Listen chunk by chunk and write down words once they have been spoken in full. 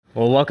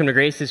Well, welcome to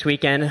Grace this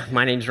weekend.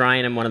 My name's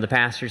Ryan. I'm one of the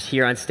pastors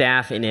here on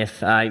staff, and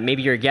if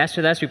maybe you're a guest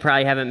with us, we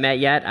probably haven't met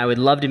yet, I would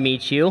love to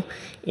meet you.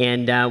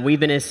 And we've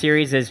been in a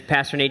series, as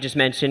Pastor Nate just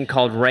mentioned,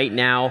 called Right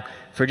Now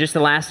for just the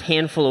last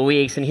handful of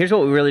weeks. And here's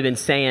what we've really been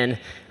saying.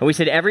 We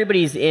said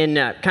everybody's in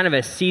kind of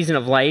a season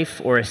of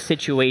life or a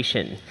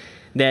situation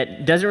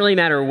that doesn't really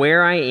matter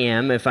where I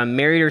am, if I'm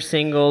married or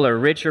single or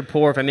rich or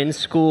poor, if I'm in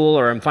school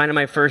or I'm finding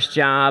my first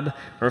job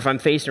or if I'm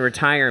facing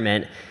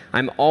retirement,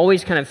 I'm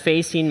always kind of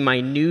facing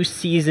my new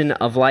season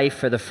of life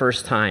for the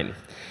first time.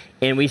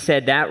 And we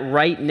said that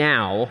right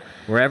now,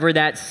 wherever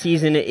that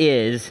season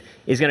is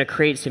going to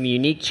create some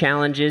unique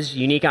challenges,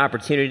 unique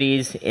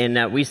opportunities,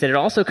 and we said it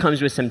also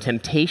comes with some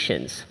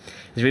temptations.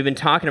 As we've been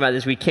talking about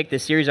this, we kicked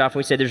this series off, and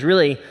we said there's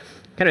really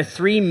kind of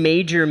three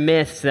major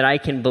myths that I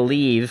can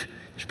believe.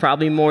 There's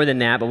probably more than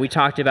that, but we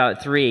talked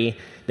about three,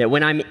 that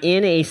when I'm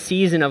in a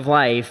season of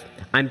life,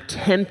 I'm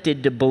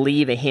tempted to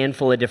believe a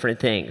handful of different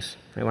things.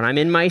 When I'm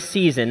in my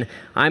season,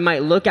 I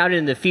might look out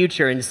into the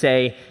future and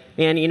say,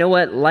 man, you know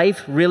what?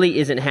 Life really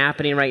isn't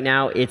happening right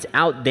now. It's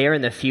out there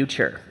in the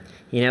future.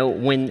 You know,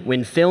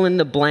 when fill in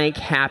the blank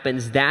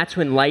happens, that's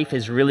when life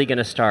is really going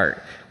to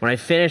start. When I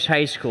finish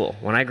high school,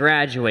 when I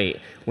graduate,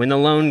 when the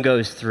loan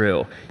goes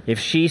through, if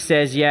she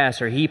says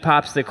yes or he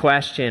pops the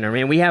question, or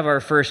man, we have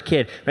our first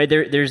kid, right?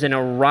 There's an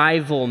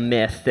arrival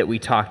myth that we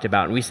talked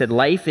about. And we said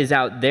life is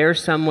out there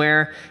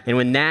somewhere, and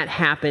when that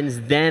happens,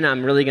 then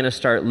I'm really going to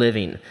start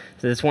living.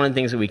 So that's one of the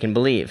things that we can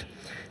believe.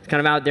 It's kind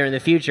of out there in the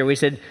future. We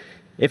said,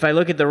 if I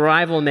look at the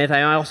arrival myth,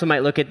 I also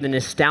might look at the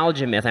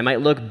nostalgia myth. I might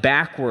look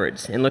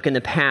backwards and look in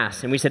the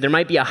past. And we said there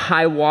might be a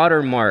high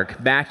water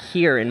mark back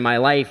here in my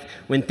life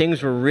when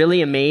things were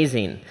really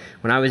amazing.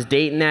 When I was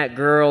dating that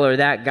girl or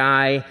that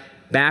guy,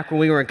 back when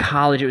we were in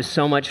college, it was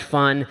so much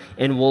fun.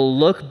 And we'll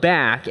look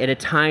back at a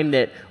time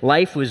that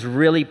life was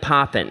really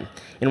popping.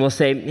 And we'll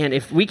say, man,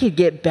 if we could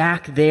get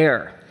back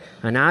there,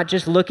 not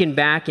just looking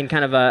back in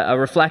kind of a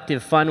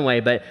reflective, fun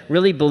way, but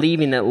really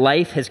believing that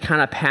life has kind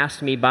of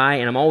passed me by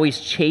and I'm always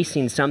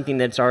chasing something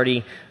that's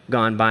already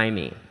gone by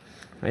me.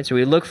 Right? So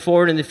we look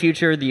forward in the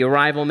future, the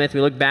arrival myth.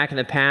 We look back in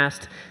the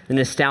past, the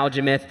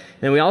nostalgia myth.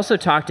 And we also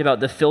talked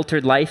about the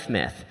filtered life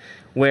myth,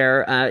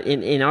 where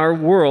in our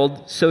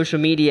world,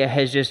 social media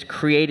has just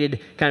created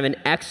kind of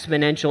an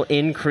exponential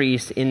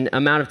increase in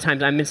amount of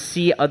times I'm going to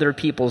see other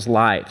people's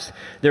lives.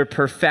 They're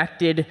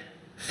perfected,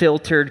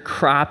 filtered,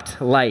 cropped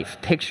life.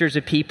 Pictures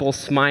of people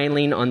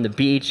smiling on the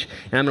beach.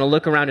 And I'm going to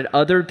look around at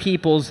other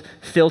people's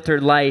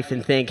filtered life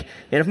and think,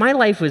 and if my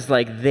life was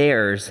like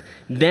theirs,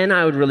 then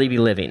I would really be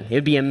living. It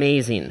would be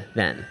amazing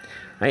then.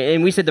 Right?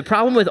 And we said the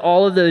problem with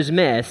all of those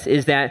myths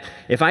is that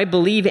if I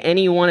believe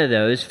any one of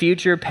those,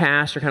 future,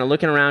 past, or kind of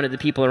looking around at the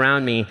people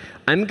around me,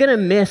 I'm going to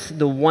miss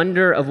the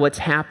wonder of what's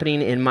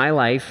happening in my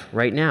life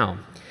right now.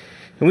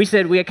 And we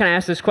kind of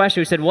asked this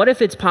question. We said, what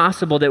if it's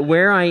possible that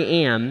where I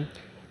am,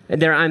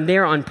 I'm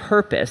there on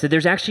purpose, that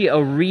there's actually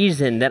a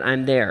reason that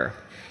I'm there,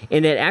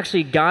 and that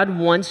actually God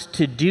wants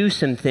to do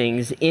some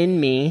things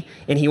in me,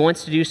 and he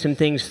wants to do some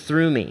things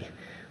through me.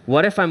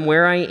 What if I'm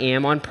where I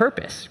am on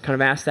purpose? Kind of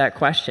asked that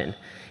question.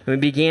 And we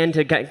began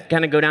to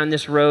kind of go down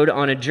this road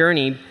on a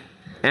journey,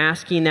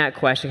 asking that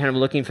question, kind of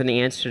looking for the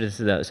answers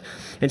to those.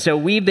 And so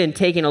we've been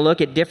taking a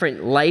look at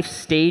different life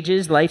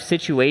stages, life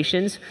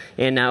situations,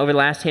 and over the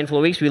last handful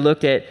of weeks, we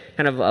looked at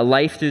kind of a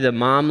life through the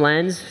mom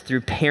lens,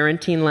 through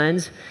parenting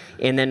lens.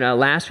 And then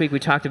last week we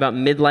talked about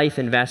midlife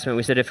investment.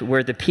 We said if we're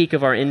at the peak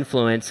of our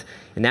influence,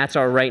 and that's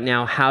our right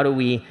now, how do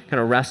we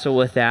kind of wrestle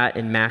with that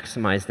and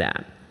maximize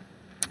that?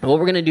 And what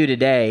we're going to do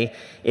today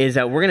is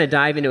we're going to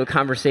dive into a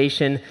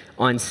conversation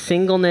on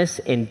singleness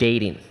and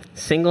dating.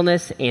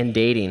 Singleness and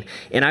dating.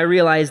 And I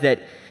realize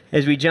that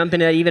as we jump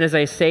into that, even as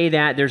I say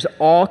that, there's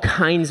all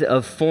kinds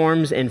of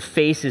forms and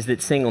faces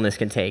that singleness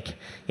can take.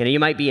 You know, you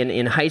might be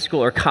in high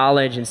school or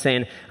college and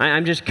saying,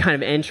 I'm just kind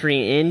of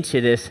entering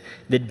into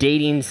the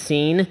dating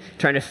scene,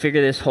 trying to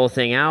figure this whole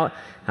thing out.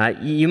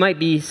 You might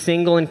be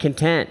single and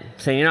content,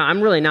 saying, you know,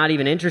 I'm really not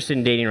even interested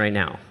in dating right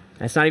now.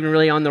 That's not even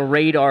really on the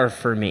radar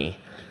for me.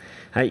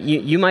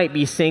 You might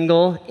be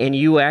single and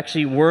you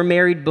actually were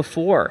married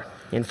before.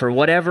 And for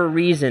whatever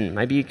reason,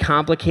 might be a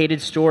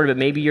complicated story, but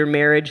maybe your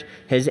marriage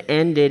has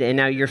ended and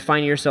now you're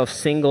finding yourself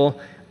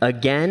single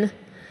again.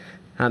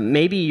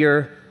 Maybe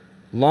you're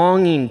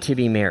longing to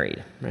be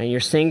married, right? You're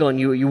single and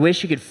you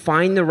wish you could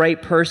find the right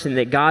person,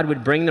 that God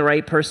would bring the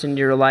right person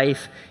into your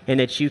life and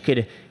that you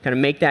could kind of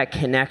make that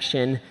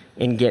connection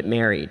and get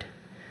married.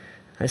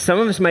 Some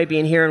of us might be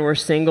in here and we're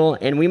single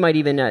and we might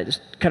even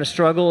kind of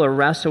struggle or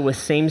wrestle with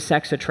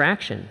same-sex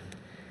attraction.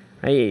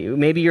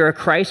 Maybe you're a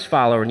Christ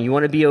follower and you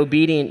want to be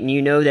obedient and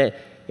you know that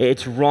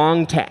it's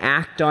wrong to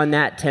act on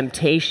that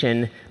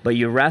temptation, but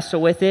you wrestle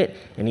with it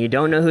and you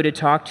don't know who to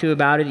talk to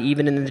about it,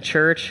 even in the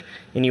church,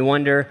 and you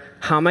wonder,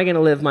 how am I going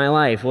to live my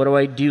life? What do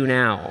I do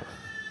now?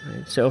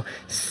 Right? So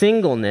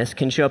singleness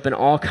can show up in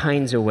all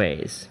kinds of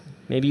ways.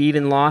 Maybe you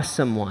even lost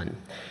someone.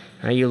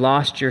 You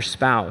lost your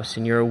spouse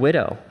and you're a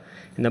widow.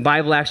 And the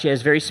Bible actually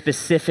has very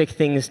specific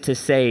things to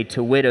say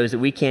to widows that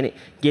we can't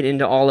get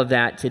into all of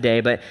that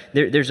today. But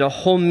there's a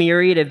whole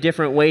myriad of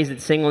different ways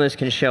that singleness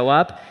can show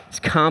up. It's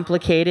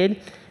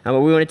complicated, but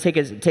we want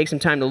to take some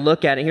time to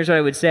look at it. Here's what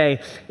I would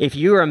say. If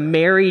you're a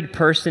married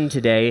person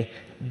today,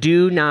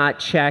 do not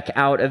check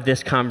out of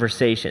this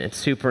conversation. It's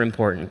super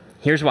important.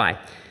 Here's why.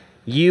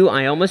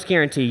 I almost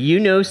guarantee you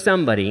know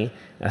somebody,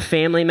 a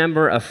family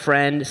member, a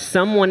friend,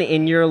 someone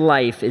in your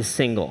life is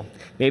single.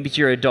 Maybe it's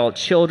your adult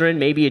children,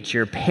 maybe it's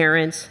your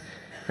parents,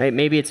 right?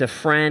 Maybe it's a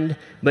friend,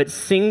 but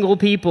single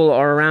people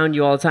are around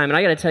you all the time. And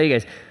I got to tell you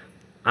guys,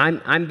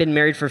 I've been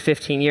married for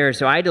 15 years,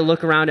 so I had to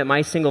look around at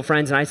my single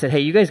friends and I said,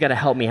 hey, you guys got to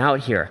help me out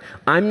here.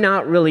 I'm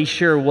not really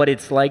sure what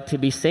it's like to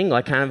be single.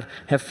 I kind of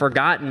have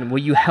forgotten. Will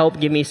you help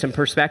give me some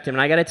perspective?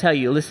 And I got to tell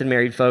you, listen,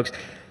 married folks,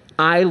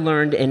 I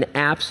learned an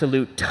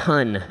absolute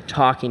ton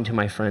talking to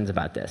my friends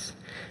about this.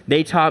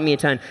 They taught me a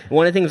ton.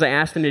 One of the things I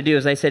asked them to do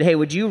is I said, hey,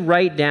 would you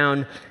write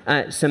down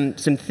some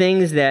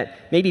things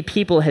that maybe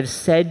people have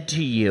said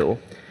to you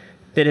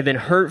that have been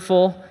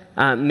hurtful,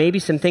 maybe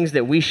some things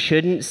that we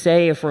shouldn't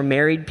say if we're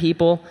married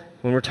people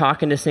when we're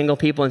talking to single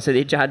people. And so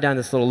they jotted down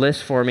this little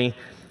list for me.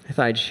 I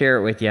thought I'd share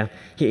it with you.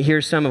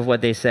 Here's some of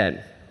what they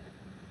said.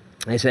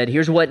 I said,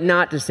 here's what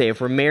not to say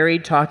if we're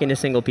married talking to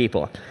single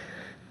people.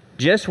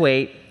 Just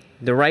wait.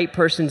 The right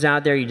person's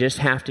out there. You just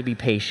have to be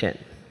patient.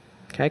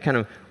 Okay, kind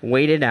of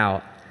wait it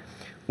out.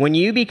 When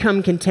you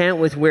become content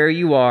with where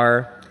you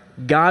are,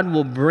 God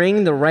will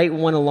bring the right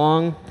one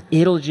along.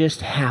 It'll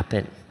just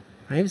happen.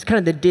 Right? It's kind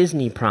of the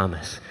Disney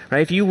promise.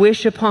 Right? If you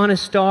wish upon a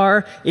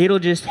star, it'll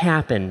just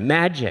happen.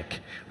 Magic.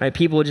 Right?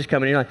 People will just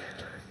come in and you're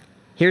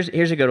like,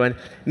 here's a good one.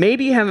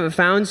 Maybe you haven't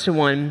found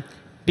someone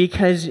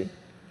because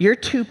you're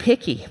too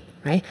picky.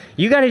 Right?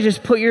 You got to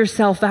just put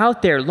yourself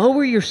out there.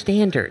 Lower your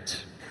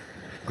standards.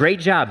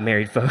 Great job,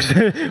 married folks.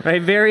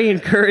 Right? Very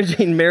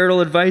encouraging marital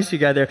advice you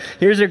got there.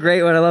 Here's a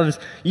great one. I love this.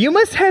 You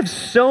must have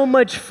so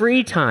much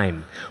free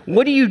time.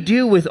 What do you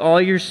do with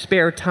all your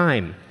spare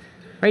time?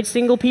 Right?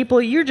 Single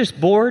people, you're just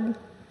bored,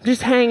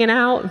 just hanging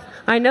out.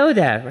 I know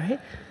that, right?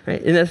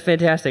 And that's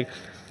fantastic.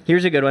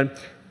 Here's a good one.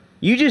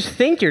 You just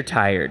think you're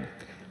tired,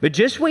 but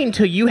just wait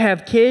until you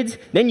have kids,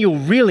 then you'll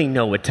really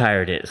know what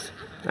tired is.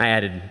 I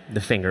added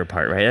the finger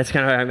part, right? That's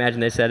kind of how I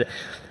imagine they said it.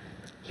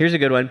 Here's a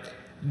good one.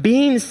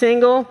 Being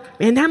single,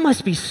 man, that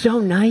must be so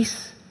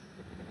nice.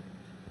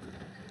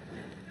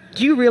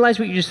 Do you realize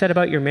what you just said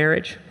about your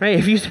marriage? Right?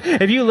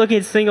 If you look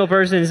at a single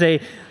person and say,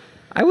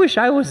 I wish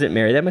I wasn't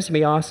married, that must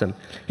be awesome.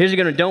 Here's a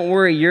good one. Don't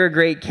worry, you're a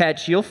great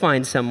catch. You'll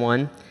find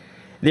someone.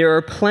 There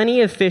are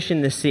plenty of fish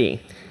in the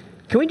sea.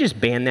 Can we just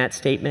ban that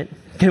statement?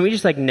 Can we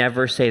just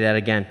never say that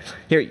again?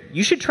 Here,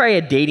 you should try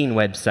a dating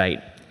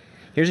website.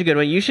 Here's a good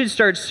one. You should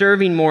start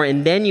serving more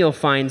and then you'll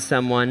find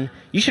someone.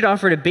 You should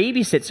offer to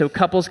babysit so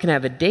couples can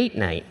have a date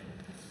night.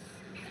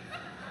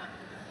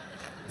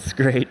 It's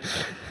great.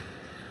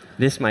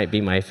 This might be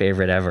my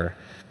favorite ever.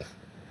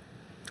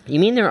 You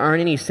mean there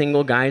aren't any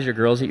single guys or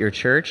girls at your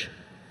church?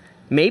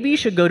 Maybe you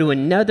should go to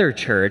another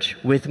church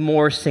with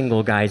more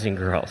single guys and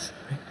girls.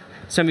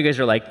 Some of you guys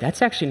are like,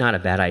 that's actually not a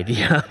bad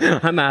idea.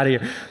 I'm out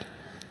of here.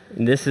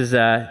 And this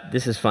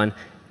is fun.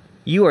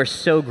 You are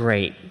so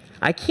great.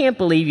 I can't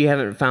believe you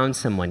haven't found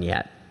someone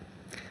yet.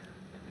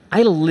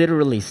 I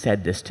literally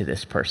said this to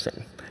this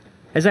person.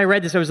 As I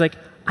read this, I was like,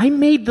 I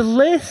made the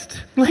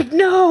list. I'm like,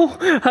 no,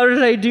 how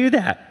did I do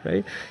that?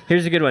 Right?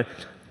 Here's a good one.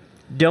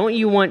 Don't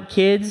you want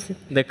kids?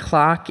 The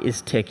clock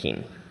is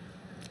ticking.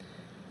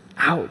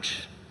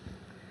 Ouch.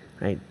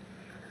 Right?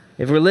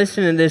 If we're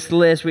listening to this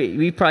list,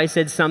 we probably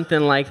said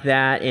something like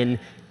that, and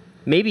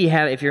maybe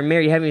if you're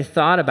married, you haven't even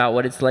thought about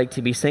what it's like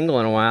to be single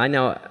in a while. I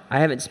know I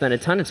haven't spent a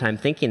ton of time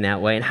thinking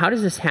that way. And how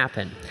does this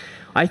happen?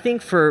 I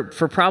think for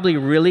probably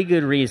really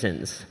good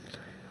reasons.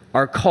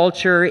 Our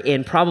culture,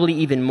 and probably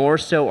even more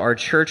so our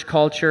church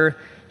culture,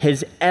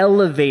 has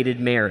elevated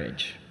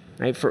marriage.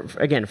 Right?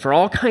 For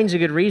all kinds of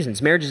good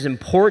reasons. Marriage is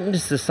important to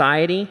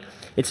society.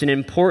 It's an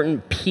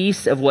important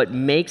piece of what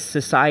makes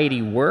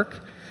society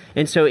work.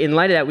 And so in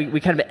light of that,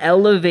 we kind of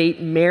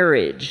elevate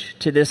marriage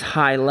to this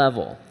high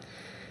level.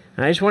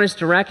 And I just want us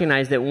to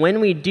recognize that when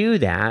we do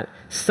that,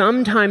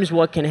 sometimes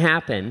what can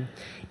happen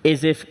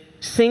is if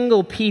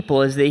single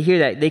people, as they hear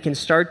that, they can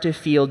start to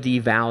feel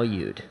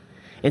devalued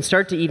and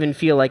start to even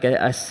feel like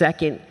a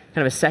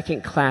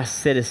second-class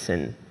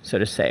citizen, so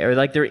to say, or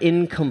like they're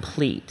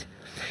incomplete.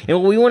 And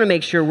what we want to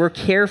make sure we're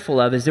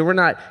careful of is that we're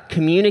not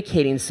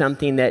communicating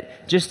something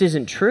that just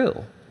isn't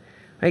true.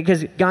 Right?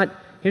 Because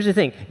here's the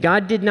thing,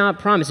 God did not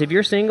promise. If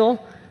you're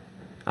single,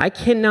 I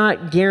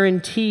cannot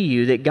guarantee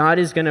you that God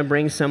is going to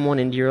bring someone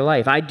into your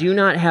life. I do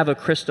not have a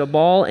crystal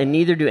ball, and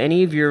neither do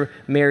any of your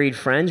married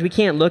friends. We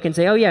can't look and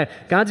say, oh yeah,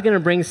 God's going to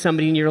bring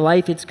somebody into your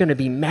life. It's going to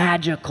be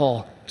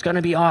magical. It's going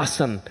to be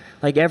awesome.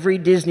 Like every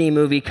Disney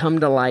movie come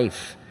to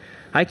life.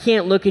 I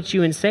can't look at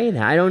you and say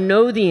that. I don't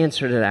know the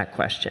answer to that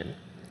question.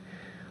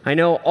 I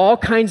know all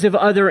kinds of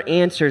other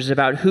answers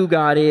about who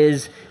God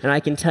is, and I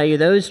can tell you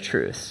those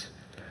truths.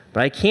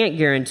 But I can't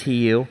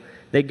guarantee you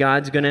that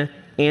God's going to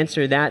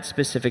answer that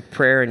specific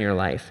prayer in your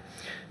life.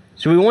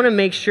 So we want to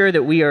make sure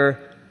that we are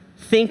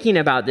thinking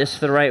about this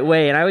the right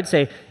way. And I would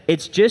say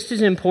it's just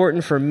as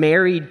important for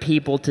married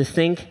people to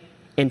think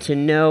and to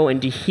know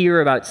and to hear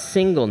about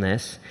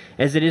singleness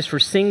as it is for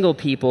single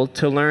people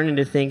to learn and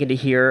to think and to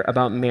hear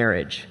about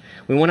marriage.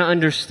 We want to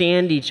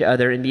understand each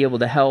other and be able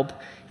to help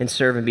and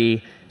serve and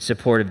be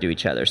supportive to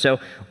each other. So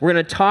we're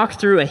going to talk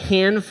through a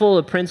handful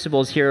of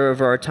principles here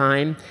over our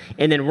time,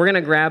 and then we're going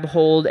to grab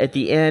hold at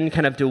the end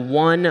kind of to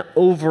one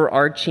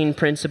overarching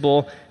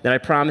principle that I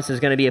promise is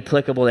going to be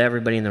applicable to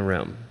everybody in the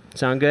room.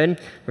 Sound good?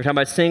 We're talking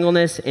about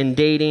singleness and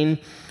dating,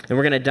 and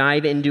we're going to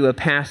dive into a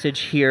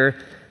passage here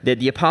that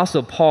the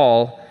Apostle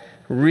Paul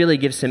really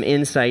gives some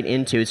insight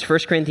into. It's 1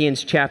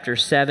 Corinthians chapter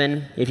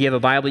 7. If you have a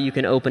Bible, you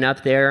can open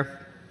up there.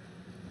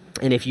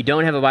 And if you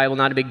don't have a Bible,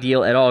 not a big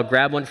deal at all.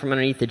 Grab one from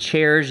underneath the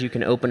chairs. You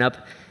can open up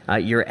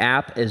your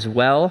app as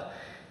well.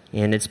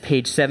 And it's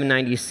page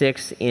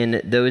 796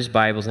 in those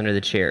Bibles under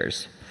the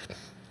chairs.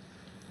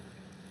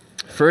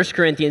 1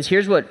 Corinthians,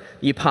 here's what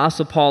the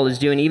Apostle Paul is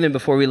doing even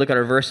before we look at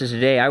our verses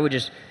today. I would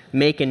just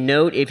make a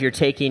note, if you're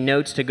taking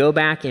notes, to go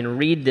back and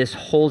read this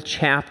whole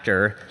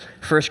chapter,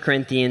 1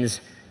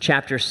 Corinthians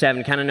chapter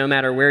 7, kind of no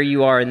matter where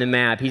you are in the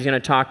map. He's going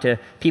to talk to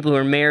people who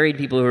are married,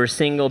 people who are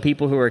single,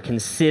 people who are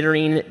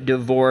considering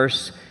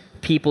divorce,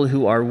 people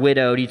who are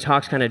widowed. He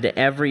talks kind of to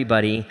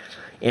everybody,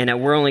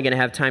 and we're only going to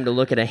have time to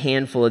look at a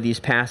handful of these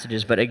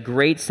passages, but a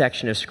great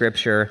section of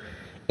Scripture,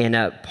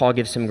 and Paul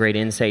gives some great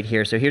insight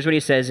here. So here's what he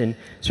says,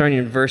 starting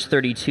in verse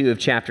 32 of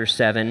chapter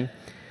 7.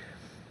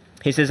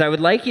 He says, "I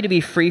would like you to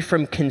be free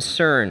from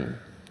concern.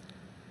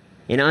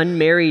 An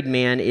unmarried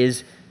man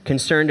is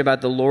concerned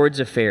about the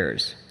Lord's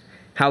affairs,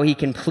 how he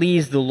can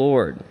please the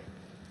Lord.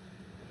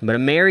 But a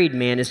married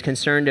man is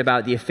concerned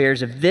about the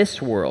affairs of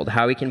this world,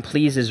 how he can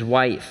please his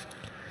wife,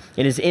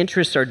 and his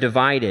interests are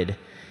divided.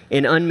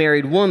 An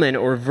unmarried woman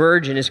or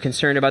virgin is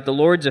concerned about the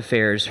Lord's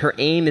affairs. Her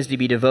aim is to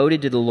be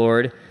devoted to the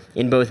Lord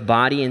in both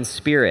body and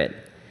spirit.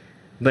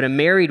 But a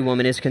married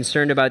woman is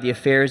concerned about the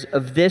affairs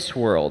of this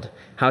world,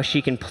 how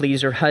she can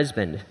please her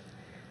husband.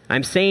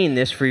 I'm saying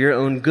this for your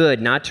own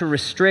good, not to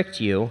restrict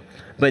you,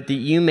 but that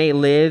you may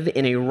live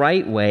in a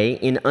right way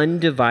in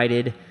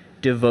undivided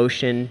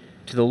devotion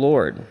to the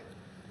Lord."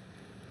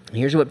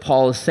 Here's what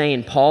Paul is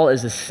saying. Paul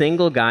is a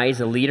single guy. He's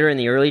a leader in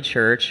the early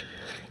church,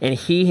 and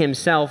he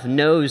himself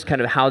knows kind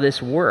of how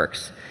this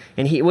works.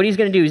 And what he's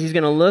going to do is he's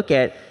going to look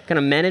at kind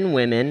of men and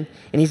women,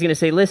 and he's going to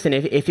say, listen,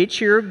 if it's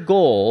your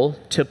goal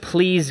to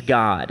please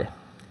God,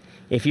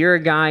 if you're a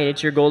guy and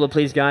it's your goal to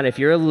please God, if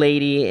you're a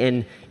lady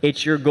and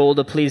it's your goal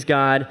to please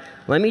God,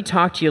 let me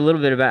talk to you a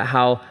little bit about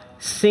how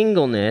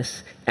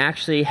singleness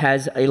actually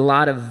has a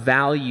lot of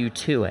value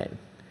to it.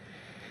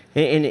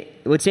 And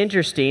what's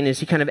interesting is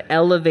he kind of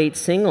elevates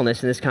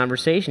singleness in this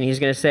conversation. He's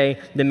going to say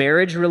the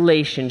marriage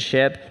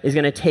relationship is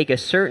going to take a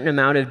certain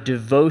amount of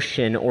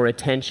devotion or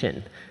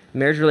attention.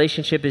 Marriage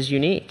relationship is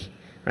unique,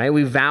 right?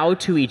 We vow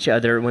to each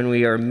other when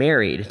we are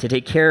married to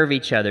take care of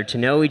each other, to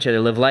know each other,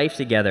 live life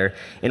together.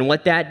 And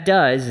what that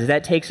does is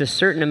that takes a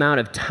certain amount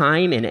of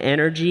time and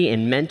energy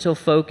and mental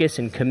focus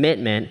and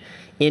commitment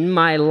in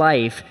my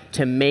life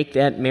to make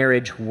that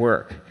marriage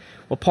work.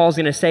 What Paul's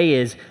going to say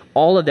is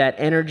all of that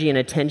energy and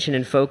attention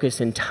and focus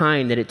and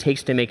time that it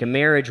takes to make a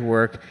marriage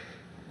work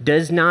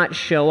does not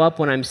show up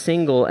when I'm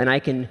single, and I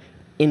can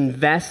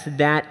invest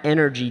that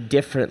energy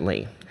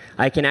differently.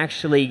 I can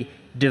actually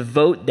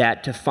devote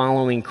that to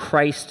following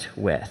Christ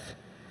with.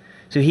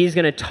 So he's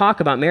going to talk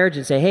about marriage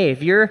and say, hey,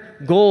 if your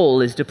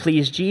goal is to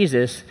please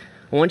Jesus,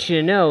 I want you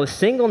to know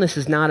singleness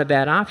is not a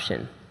bad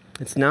option.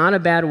 It's not a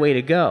bad way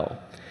to go.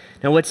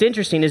 Now, what's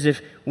interesting is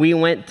if we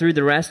went through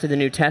the rest of the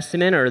New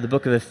Testament or the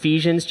book of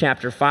Ephesians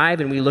chapter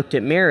 5 and we looked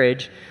at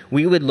marriage,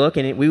 we would look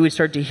and we would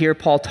start to hear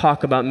Paul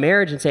talk about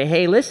marriage and say,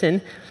 hey,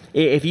 listen,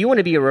 if you want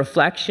to be a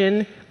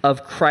reflection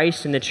of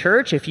Christ in the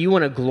church, if you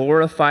want to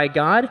glorify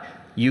God,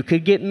 you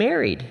could get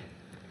married.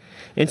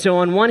 And so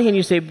on one hand,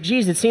 you say,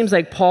 geez, it seems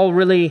like Paul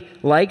really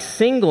likes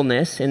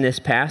singleness in this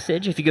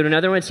passage. If you go to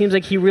another one, it seems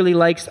like he really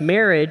likes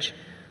marriage.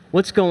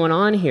 What's going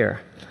on here?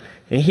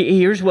 And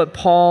here's what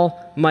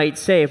Paul might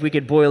say if we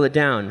could boil it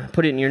down.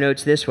 Put it in your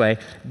notes this way.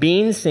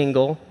 Being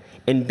single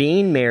and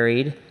being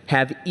married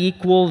have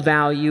equal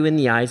value in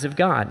the eyes of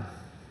God.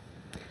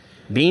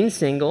 Being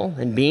single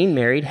and being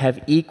married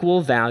have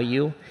equal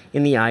value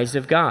in the eyes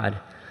of God.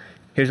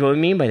 Here's what we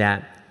mean by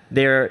that.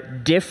 There are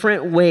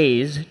different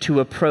ways to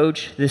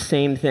approach the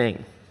same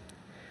thing.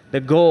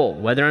 The goal,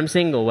 whether I'm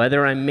single,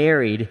 whether I'm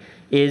married,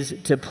 is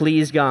to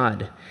please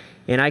God.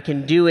 And I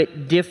can do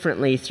it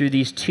differently through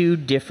these two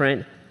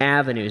different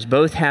avenues.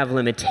 Both have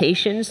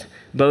limitations,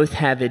 both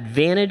have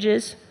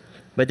advantages,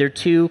 but they're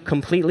two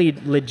completely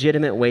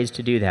legitimate ways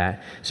to do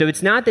that. So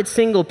it's not that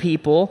single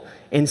people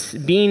and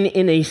being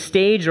in a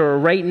stage or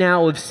right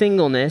now of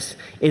singleness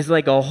is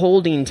like a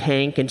holding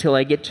tank until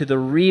I get to the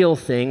real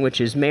thing, which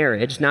is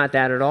marriage. Not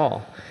that at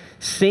all.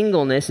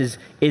 Singleness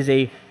is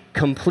a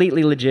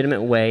completely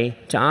legitimate way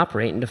to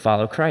operate and to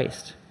follow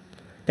Christ.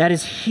 That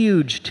is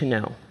huge to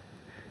know,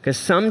 because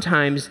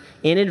sometimes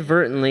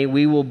inadvertently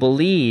we will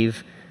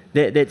believe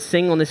that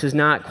singleness is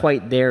not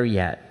quite there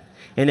yet.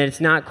 and that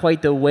it's not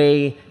quite the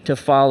way to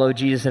follow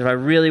Jesus. And if I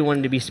really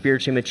wanted to be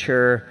spiritually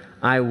mature,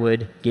 I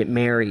would get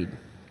married.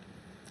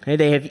 Okay,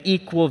 they have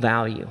equal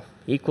value.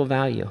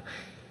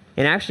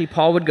 And actually,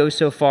 Paul would go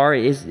so far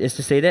as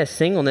to say this: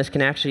 singleness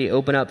can actually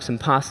open up some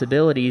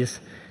possibilities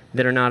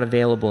that are not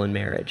available in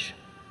marriage.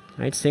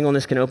 Right?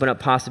 Singleness can open up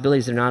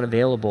possibilities that are not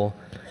available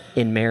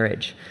in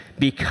marriage.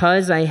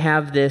 Because I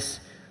have this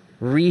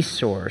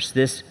resource,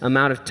 this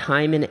amount of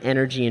time and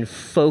energy and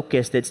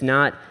focus that's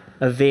not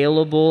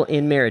available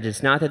in marriage.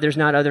 It's not that there's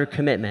not other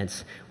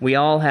commitments. We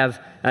all have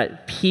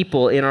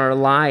people in our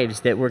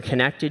lives that we're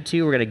connected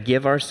to, we're going to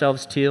give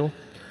ourselves to.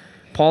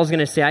 Paul's going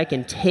to say, I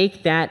can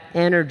take that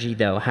energy,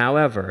 though,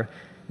 however,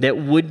 that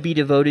would be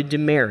devoted to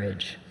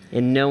marriage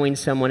and knowing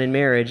someone in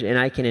marriage, and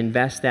I can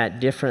invest that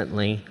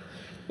differently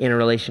in a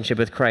relationship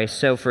with Christ.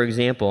 So, for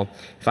example,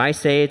 if I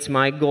say it's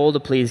my goal to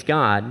please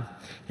God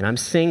and I'm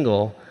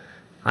single,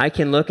 I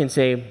can look and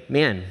say,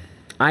 man,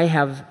 I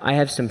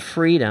have some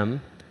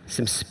freedom,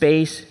 some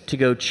space to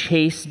go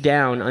chase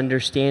down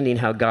understanding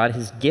how God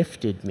has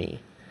gifted me.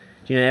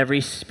 You know,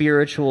 every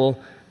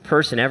spiritual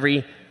person,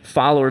 every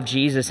follower of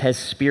Jesus has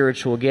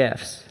spiritual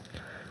gifts.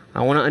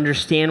 I want to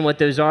understand what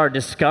those are,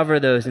 discover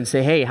those, and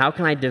say, hey, how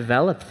can I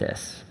develop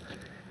this?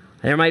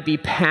 There might be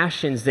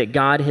passions that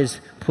God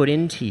has put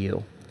into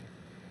you.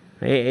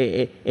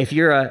 If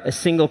you're a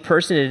single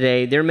person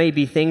today, there may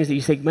be things that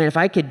you say, man, if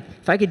I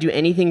could do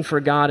anything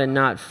for God and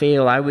not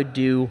fail, I would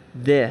do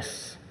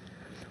this.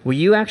 Well,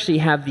 you actually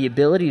have the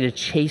ability to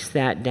chase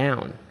that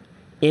down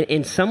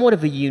in somewhat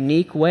of a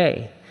unique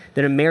way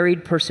that a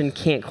married person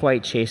can't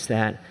quite chase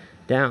that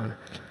down.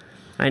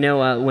 I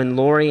know when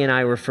Lori and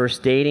I were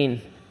first dating,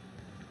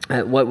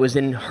 what was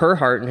in her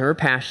heart and her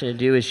passion to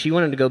do is she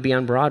wanted to go be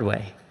on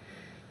Broadway.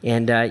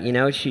 And,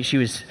 she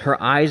was,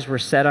 her eyes were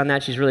set on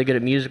that. She's really good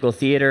at musical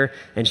theater,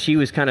 and she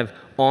was kind of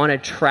on a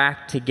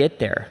track to get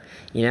there,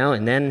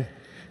 and then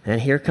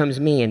here comes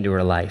me into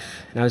her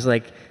life. And I was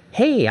like,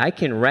 hey, I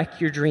can wreck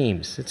your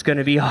dreams. It's going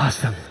to be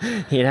awesome,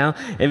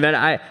 And then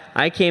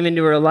I came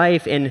into her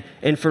life, and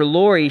for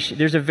Lori,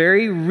 there's a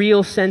very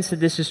real sense that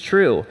this is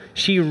true.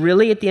 She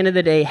really, at the end of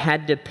the day,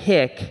 had to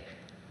pick,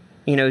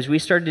 as we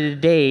started to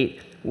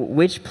date,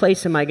 which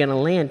place am I going to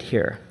land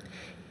here?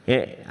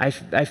 I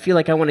feel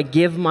like I want to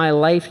give my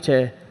life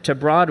to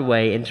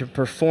Broadway and to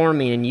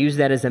performing and use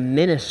that as a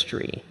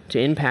ministry to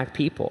impact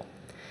people.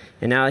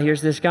 And now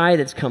here's this guy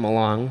that's come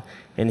along,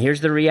 and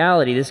here's the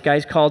reality. This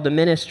guy's called to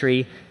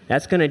ministry.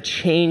 That's going to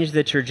change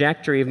the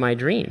trajectory of my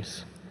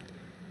dreams.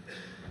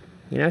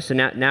 So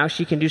now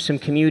she can do some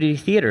community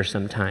theater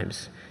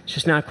sometimes. It's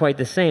just not quite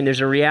the same.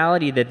 There's a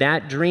reality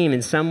that dream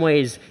in some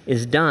ways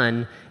is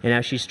done, and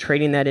now she's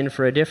trading that in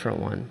for a different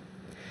one.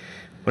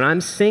 When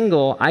I'm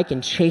single, I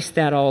can chase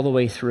that all the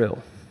way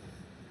through.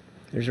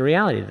 There's a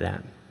reality to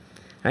that.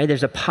 Right?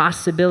 There's a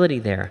possibility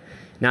there.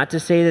 Not to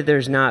say that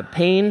there's not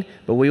pain,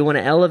 but we want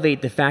to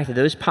elevate the fact that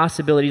those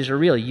possibilities are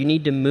real. You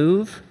need to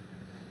move.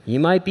 You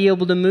might be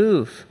able to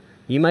move.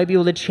 You might be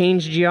able to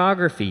change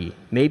geography.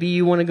 Maybe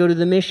you want to go to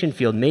the mission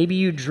field. Maybe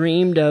you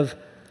dreamed of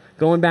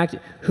going back to,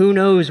 who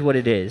knows what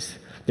it is.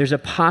 There's a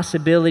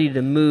possibility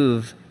to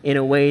move in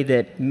a way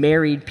that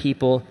married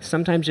people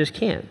sometimes just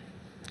can't,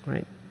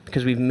 right?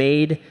 Because we've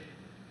made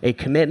a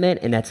commitment,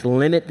 and that's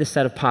limit the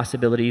set of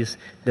possibilities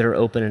that are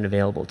open and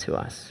available to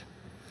us.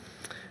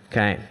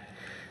 Okay.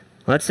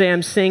 Let's say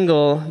I'm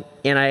single,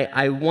 and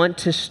I want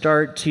to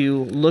start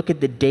to look at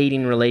the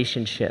dating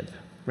relationship,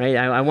 right?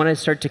 I want to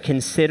start to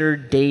consider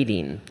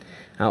dating.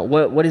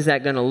 What is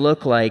that going to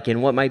look like,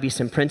 and what might be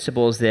some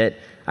principles that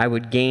I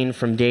would gain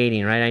from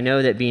dating, right? I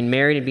know that being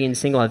married and being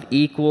single have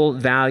equal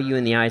value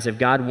in the eyes of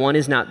God. One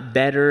is not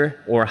better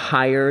or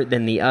higher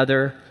than the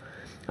other.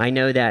 I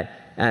know that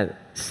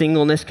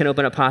singleness can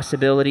open up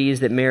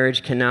possibilities that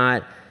marriage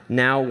cannot.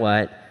 Now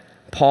what?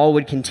 Paul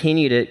would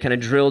continue to kind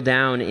of drill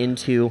down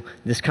into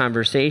this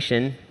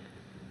conversation.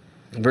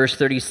 Verse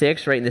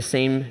 36, right in the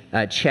same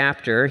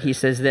chapter, he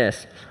says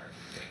this: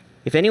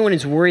 if anyone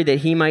is worried that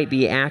he might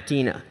be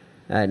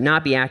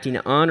not be acting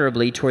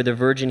honorably toward the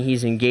virgin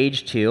he's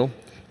engaged to,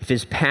 if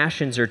his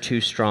passions are too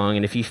strong,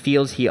 and if he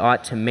feels he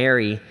ought to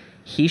marry,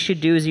 he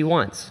should do as he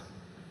wants.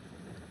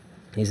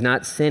 He's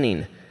not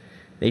sinning.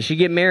 They should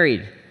get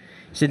married.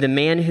 He said, the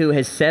man who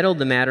has settled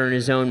the matter in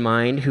his own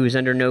mind, who is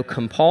under no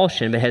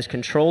compulsion, but has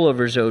control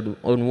over his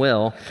own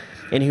will,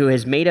 and who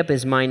has made up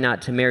his mind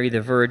not to marry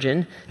the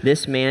virgin,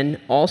 this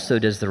man also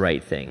does the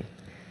right thing.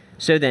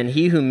 So then,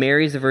 he who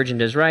marries the virgin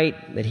does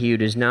right, but he who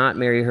does not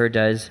marry her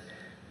does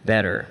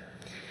better.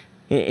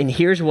 And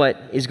here's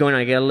what is going on.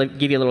 I got to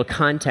give you a little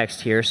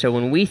context here. So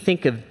when we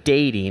think of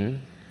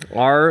dating,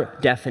 our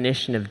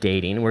definition of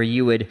dating, where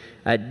you would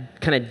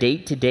kind of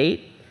date to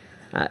date,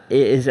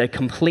 is a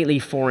completely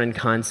foreign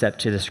concept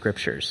to the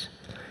scriptures.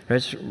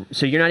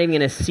 So you're not even going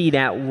to see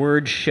that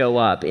word show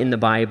up in the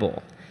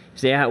Bible.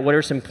 So yeah, what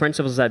are some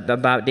principles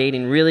about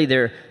dating? Really,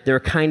 there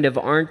kind of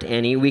aren't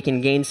any. We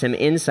can gain some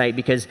insight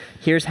because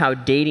here's how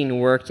dating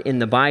worked in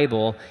the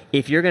Bible.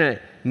 If you're going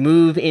to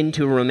move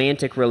into a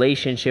romantic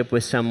relationship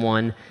with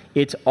someone,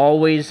 it's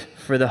always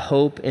for the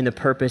hope and the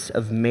purpose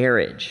of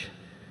marriage.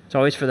 It's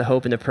always for the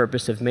hope and the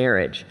purpose of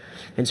marriage.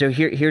 And so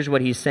here's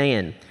what he's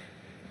saying.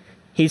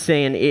 He's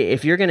saying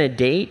if you're going to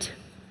date,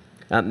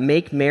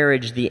 make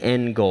marriage the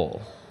end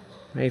goal.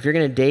 Right? If you're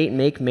going to date,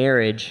 make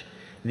marriage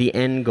the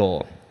end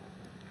goal.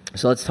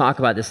 So let's talk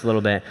about this a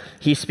little bit.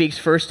 He speaks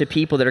first to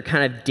people that are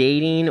kind of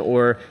dating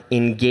or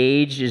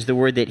engaged is the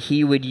word that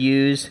he would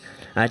use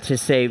to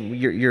say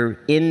you're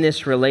in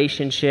this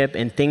relationship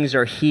and things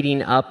are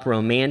heating up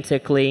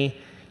romantically.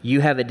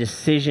 You have a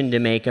decision to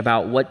make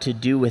about what to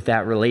do with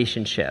that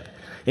relationship.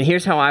 And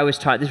here's how I was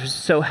taught. This was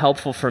so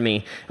helpful for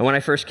me. And when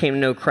I first came to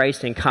know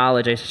Christ in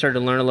college, I started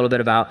to learn a little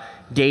bit about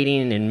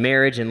dating and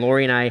marriage. And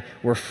Lori and I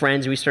were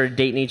friends. We started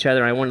dating each other.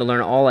 And I wanted to learn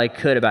all I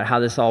could about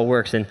how this all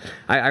works. And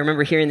I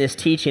remember hearing this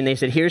teaching. They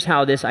said, here's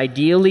how this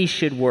ideally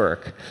should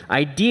work.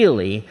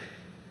 Ideally,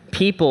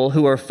 people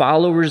who are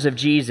followers of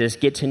Jesus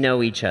get to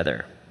know each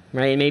other.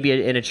 Right? And maybe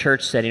in a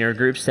church setting or a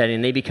group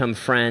setting, they become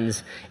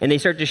friends. And they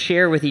start to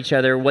share with each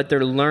other what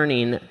they're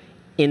learning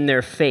in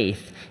their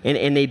faith.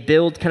 And they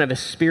build kind of a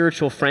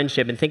spiritual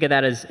friendship. And think of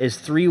that as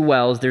three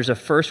wells. There's a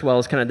first well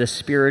is kind of the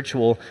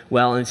spiritual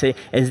well. And say,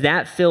 as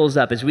that fills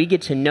up, as we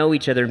get to know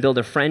each other and build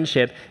a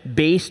friendship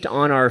based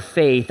on our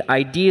faith,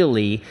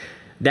 ideally,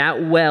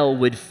 that well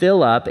would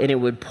fill up and it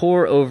would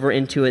pour over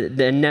into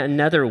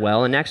another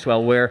well, a next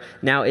well, where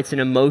now it's an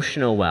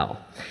emotional well.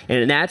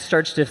 And that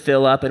starts to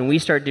fill up and we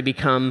start to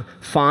become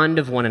fond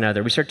of one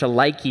another. We start to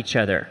like each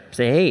other.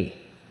 Say, hey,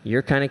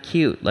 you're kind of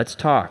cute. Let's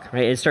talk.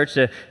 Right? It starts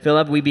to fill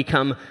up. We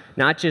become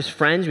not just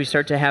friends. We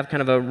start to have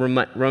kind of a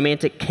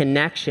romantic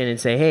connection and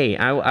say, hey,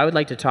 I would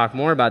like to talk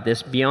more about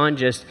this beyond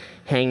just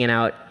hanging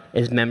out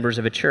as members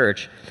of a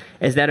church.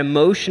 As that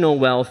emotional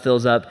well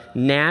fills up,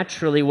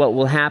 naturally what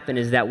will happen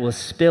is that will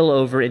spill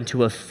over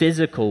into a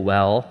physical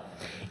well.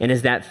 And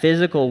as that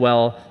physical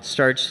well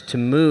starts to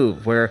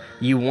move, where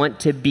you want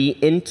to be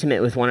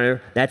intimate with one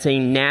another, that's a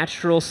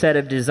natural set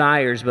of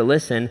desires. But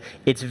listen,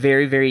 it's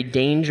very, very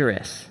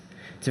dangerous.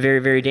 It's a very,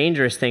 very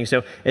dangerous thing.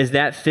 So as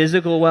that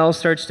physical well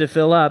starts to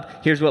fill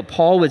up, here's what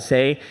Paul would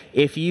say.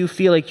 If you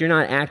feel like you're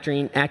not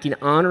acting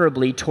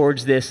honorably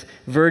towards this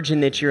virgin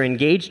that you're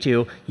engaged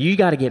to, you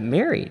got to get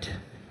married.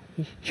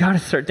 You got to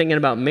start thinking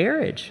about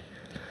marriage.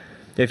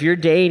 If you're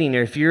dating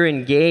or if you're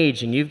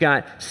engaged and you've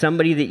got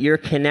somebody that you're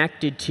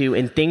connected to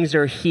and things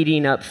are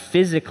heating up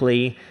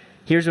physically,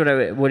 here's what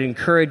I would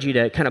encourage you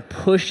to kind of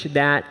push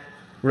that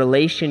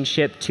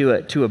relationship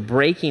to a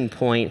breaking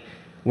point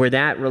where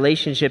that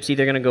relationship's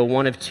either going to go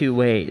one of two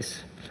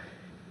ways.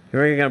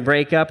 We're going to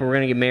break up or we're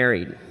going to get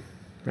married.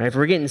 Right? If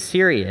we're getting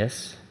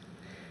serious,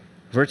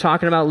 if we're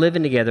talking about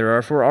living together or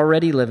if we're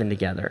already living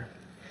together,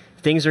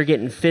 if things are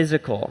getting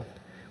physical,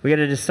 we got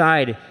to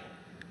decide,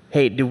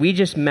 hey, do we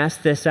just mess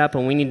this up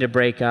and we need to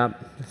break up?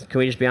 Can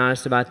we just be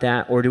honest about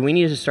that? Or do we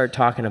need to start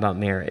talking about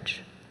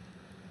marriage?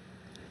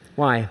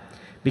 Why?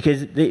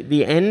 Because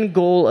the end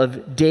goal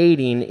of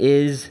dating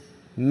is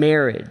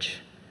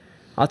marriage.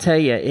 I'll tell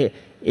you,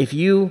 if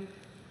you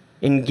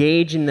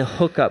engage in the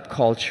hookup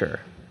culture,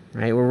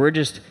 right, where we're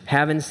just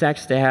having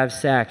sex to have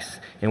sex,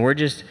 and we're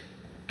just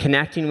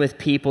connecting with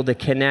people to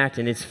connect,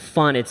 and it's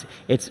fun, it's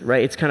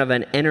kind of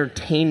an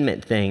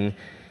entertainment thing,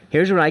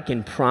 here's what I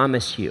can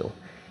promise you.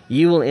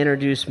 You will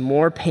introduce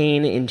more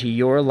pain into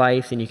your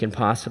life than you can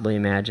possibly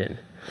imagine.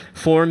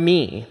 For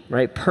me,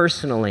 right,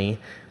 personally,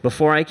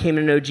 before I came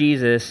to know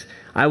Jesus,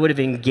 I would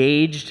have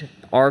engaged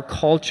our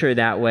culture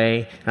that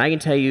way, and I can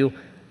tell you,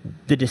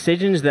 the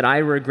decisions that I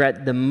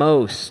regret the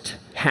most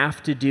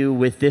have to do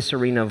with this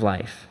arena of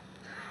life.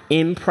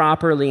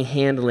 Improperly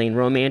handling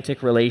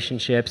romantic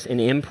relationships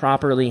and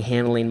improperly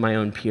handling my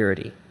own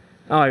purity.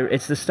 Oh,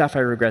 it's the stuff I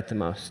regret the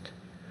most.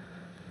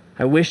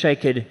 I wish I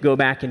could go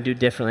back and do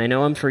differently. I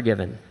know I'm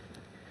forgiven.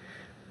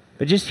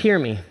 But just hear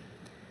me.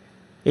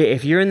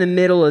 If you're in the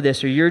middle of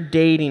this or you're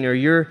dating or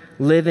you're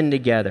living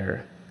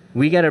together,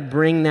 we got to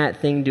bring that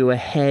thing to a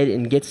head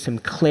and get some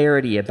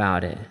clarity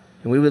about it.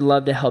 And we would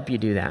love to help you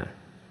do that.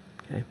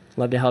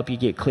 Love to help you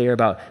get clear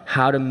about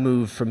how to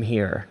move from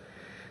here.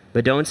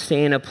 But don't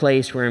stay in a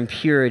place where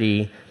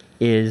impurity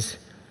is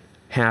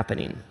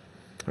happening.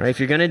 All right, if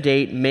you're going to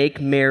date,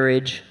 make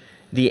marriage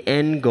the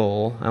end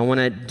goal. I want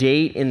to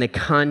date in the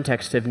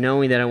context of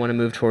knowing that I want to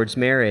move towards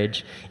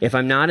marriage. If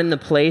I'm not in the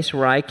place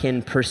where I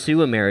can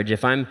pursue a marriage,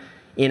 if I'm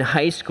in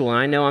high school and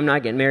I know I'm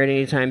not getting married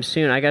anytime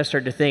soon, I got to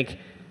start to think,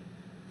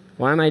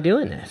 why am I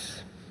doing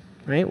this?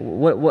 Right?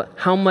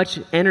 How much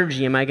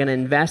energy am I going to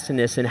invest in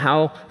this, and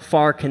how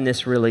far can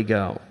this really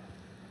go?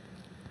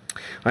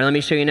 All right, let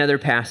me show you another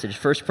passage.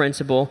 First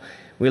principle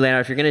we laid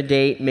out, if you're going to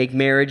date, make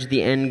marriage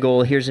the end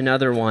goal. Here's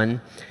another one.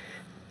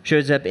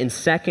 Shows up in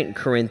 2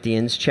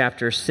 Corinthians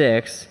chapter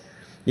 6.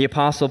 The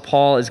Apostle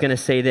Paul is going to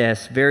say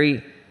this,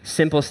 very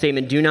simple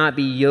statement, do not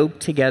be yoked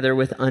together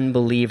with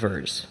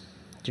unbelievers.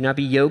 Do not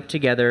be yoked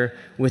together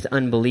with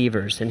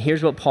unbelievers. And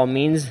here's what Paul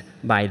means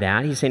by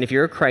that. He's saying if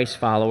you're a Christ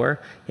follower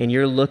and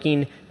you're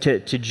looking to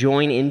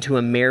join into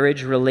a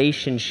marriage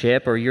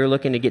relationship or you're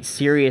looking to get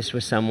serious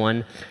with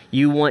someone,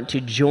 you want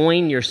to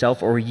join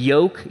yourself or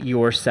yoke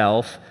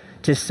yourself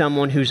to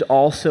someone who's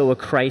also a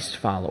Christ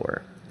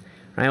follower.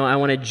 Right? I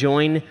want to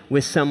join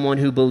with someone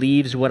who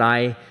believes what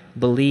I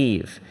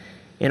believe.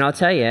 And I'll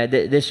tell you,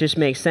 this just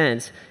makes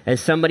sense.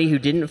 As somebody who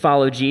didn't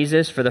follow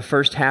Jesus for the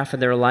first half of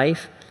their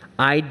life,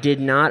 I did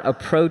not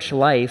approach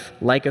life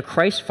like a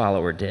Christ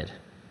follower did.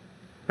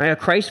 Right? A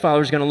Christ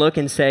follower is going to look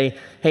and say,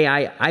 hey,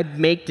 I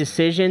make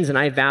decisions and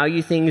I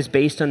value things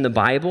based on the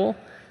Bible.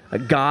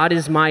 God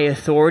is my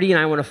authority,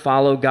 and I want to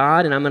follow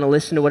God, and I'm going to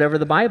listen to whatever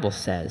the Bible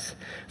says.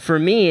 For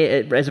me,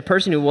 as a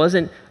person who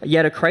wasn't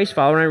yet a Christ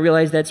follower, and I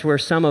realize that's where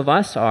some of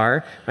us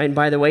are, right? And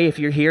by the way, if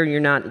you're here and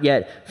you're not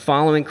yet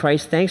following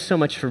Christ, thanks so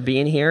much for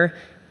being here,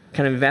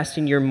 kind of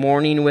investing your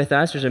morning with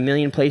us. There's a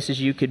million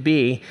places you could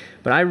be.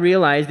 But I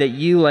realized that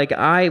you, like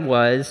I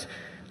was,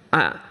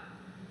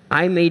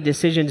 I made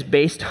decisions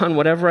based on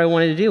whatever I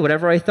wanted to do,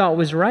 whatever I thought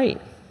was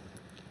right.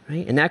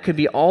 Right? And that could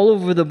be all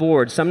over the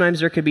board. Sometimes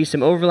there could be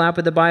some overlap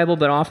with the Bible,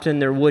 but often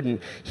there wouldn't.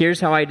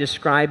 Here's how I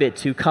describe it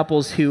to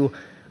couples who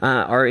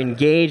are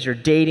engaged or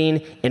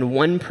dating, and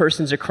one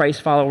person's a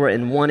Christ follower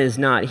and one is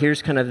not.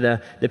 Here's kind of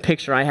the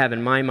picture I have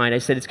in my mind. I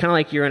said it's kind of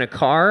like you're in a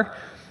car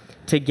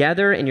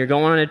together and you're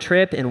going on a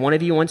trip, and one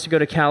of you wants to go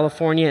to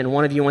California and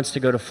one of you wants to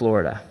go to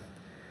Florida.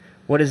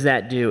 What does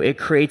that do? It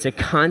creates a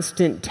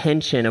constant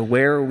tension of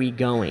where are we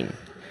going?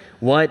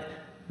 What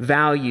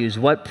values,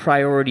 what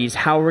priorities,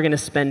 how we're going to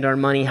spend our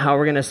money, how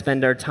we're going to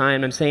spend our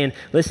time. I'm saying,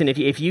 listen,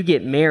 if you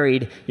get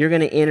married, you're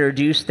going to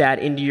introduce that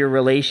into your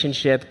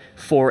relationship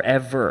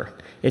forever.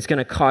 It's going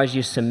to cause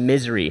you some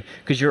misery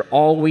because you're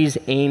always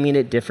aiming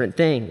at different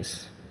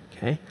things,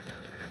 okay?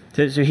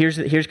 So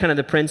here's kind of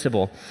the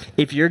principle.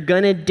 If you're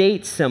going to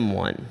date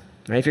someone,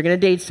 right, if you're going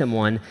to date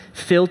someone,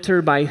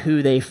 filter by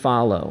who they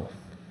follow.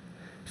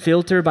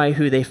 Filter by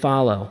who they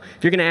follow.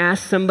 If you're going to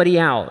ask somebody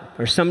out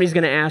or somebody's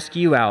going to ask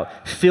you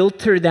out,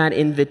 filter that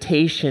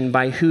invitation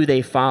by who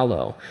they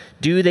follow.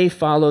 Do they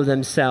follow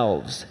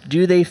themselves?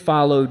 Do they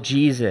follow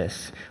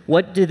Jesus?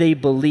 What do they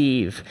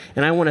believe?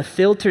 And I want to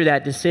filter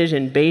that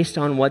decision based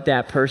on what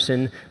that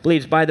person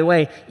believes. By the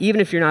way,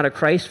 even if you're not a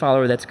Christ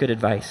follower, that's good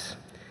advice.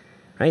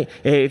 Right?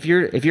 If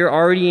you're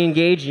already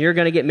engaged and you're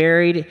going to get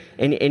married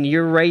and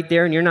you're right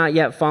there and you're not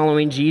yet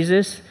following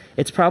Jesus,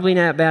 it's probably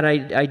not a bad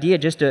idea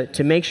just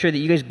to make sure that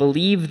you guys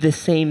believe the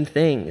same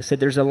things, that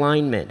there's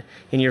alignment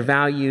in your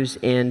values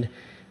and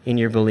in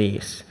your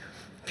beliefs.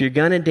 If you're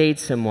going to date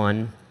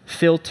someone,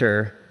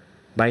 filter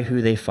by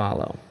who they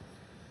follow.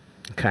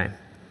 Okay.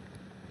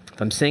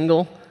 If I'm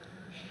single,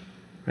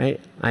 right,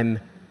 I'm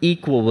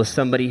equal with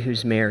somebody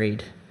who's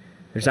married.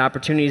 There's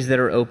opportunities that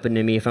are open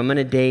to me. If I'm going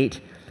to date,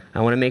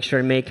 I want to make sure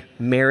I make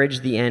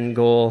marriage the end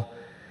goal.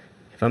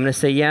 If I'm going to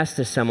say yes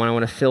to someone, I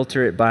want to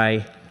filter it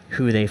by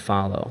who they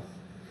follow.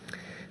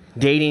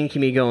 Dating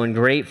can be going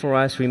great for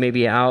us. We may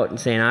be out and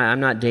saying,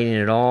 I'm not dating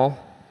at all.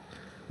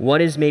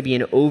 What is maybe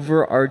an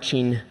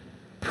overarching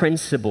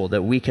principle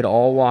that we could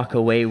all walk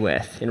away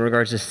with in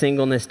regards to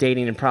singleness,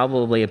 dating, and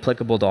probably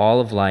applicable to all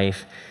of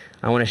life?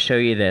 I want to show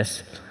you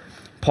this.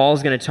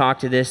 Paul's going to talk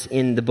to this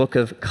in the book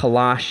of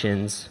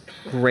Colossians.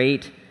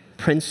 Great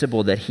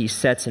principle that he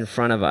sets in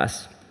front of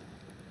us.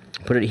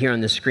 Put it here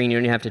on the screen. You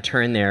don't even have to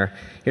turn there.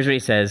 Here's what he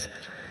says.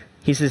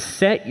 He says,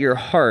 set your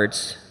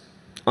hearts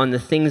on the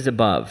things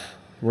above,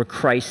 where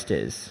Christ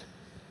is.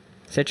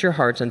 Set your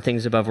hearts on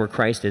things above where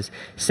Christ is.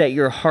 Set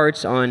your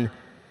hearts on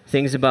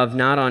things above,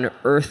 not on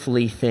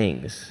earthly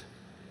things.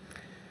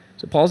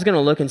 So Paul's going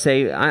to look and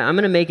say, I'm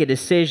going to make a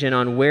decision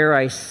on where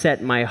I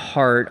set my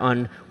heart,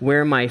 on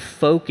where my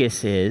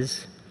focus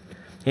is.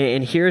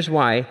 And here's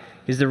why,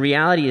 because the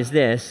reality is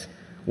this: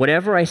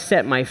 whatever I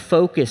set my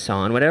focus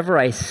on, whatever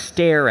I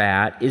stare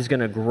at is going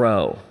to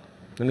grow.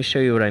 Let me show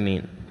you what I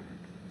mean.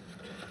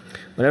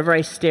 Whatever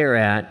I stare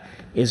at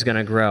is going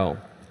to grow.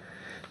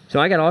 So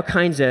I got all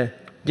kinds of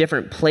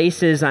different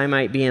places I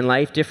might be in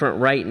life, different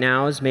right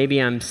nows.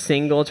 Maybe I'm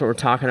single, that's what we're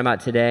talking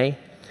about today.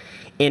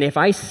 And if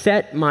I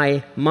set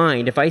my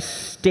mind, if I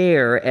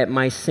stare at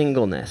my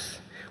singleness,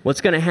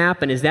 what's going to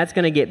happen is that's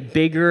going to get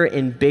bigger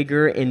and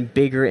bigger and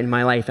bigger in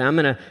my life. I'm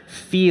going to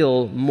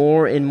feel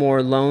more and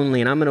more lonely,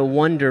 and I'm going to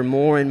wonder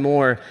more and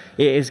more,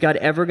 is God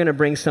ever going to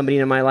bring somebody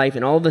into my life?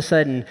 And all of a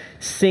sudden,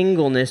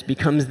 singleness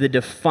becomes the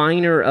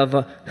definer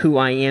of who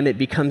I am. It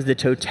becomes the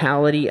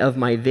totality of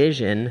my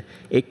vision.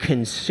 It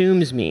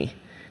consumes me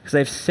because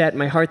I've set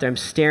my heart there. I'm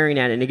staring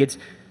at it, and it gets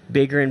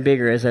bigger and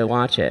bigger as I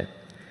watch it.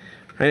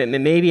 Right?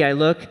 Maybe I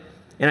look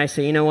and I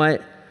say, you know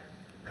what?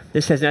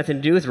 This has nothing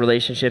to do with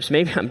relationships.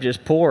 Maybe I'm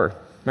just poor,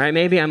 right?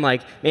 Maybe I'm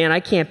like, man, I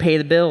can't pay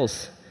the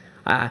bills.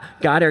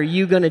 God, are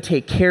you going to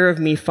take care of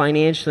me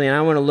financially? And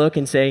I want to look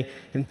and say,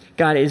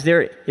 God, is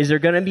there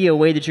going to be a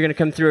way that you're going to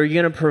come through? Are you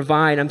going to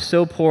provide? I'm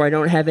so poor. I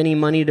don't have any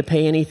money to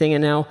pay anything.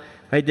 And now,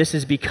 right, this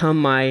has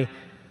become my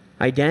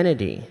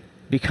identity,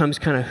 becomes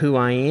kind of who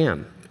I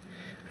am.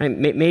 Right?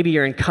 Maybe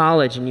you're in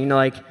college and you're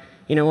like,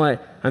 you know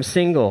what? I'm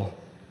single.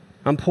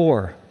 I'm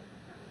poor.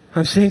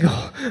 I'm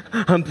single,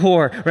 I'm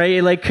poor, right?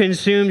 It like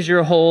consumes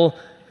your whole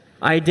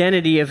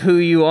identity of who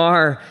you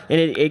are, and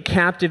it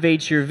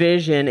captivates your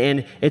vision,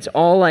 and it's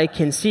all I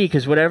can see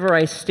because whatever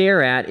I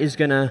stare at is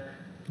going to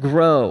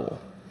grow.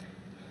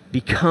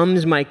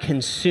 becomes my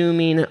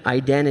consuming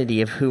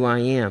identity of who I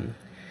am.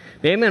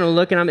 Maybe I'm going to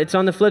look and it's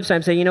on the flip side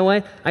and say, you know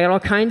what? I got all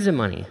kinds of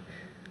money,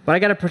 but I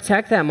got to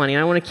protect that money.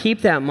 And I want to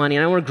keep that money,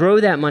 and I want to grow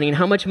that money. And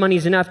how much money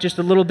is enough? Just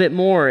a little bit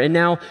more. And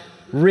now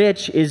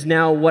rich is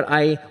now what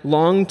I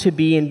long to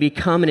be and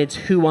become, and it's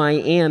who I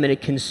am, and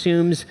it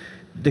consumes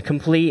the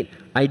complete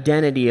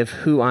identity of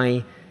who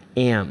I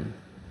am.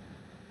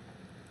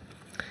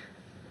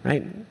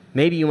 Right?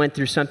 Maybe you went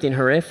through something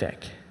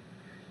horrific.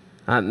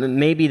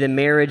 Maybe the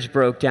marriage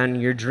broke down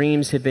and your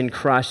dreams have been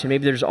crushed, and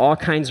maybe there's all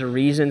kinds of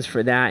reasons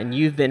for that, and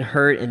you've been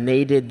hurt and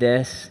they did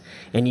this,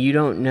 and you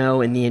don't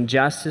know, and the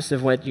injustice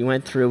of what you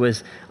went through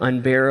was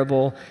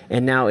unbearable,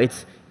 and now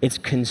it's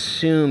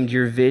consumed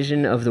your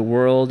vision of the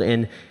world,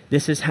 and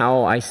this is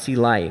how I see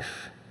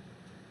life.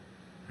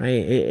 Right?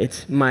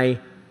 It's my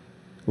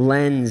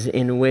lens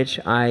in which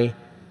I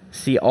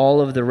see all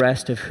of the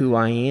rest of who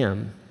I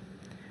am.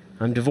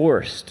 I'm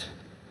divorced.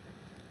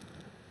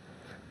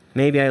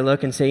 Maybe I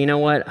look and say, you know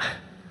what,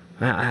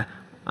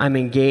 I'm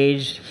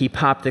engaged. He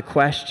popped the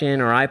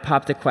question, or I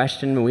popped the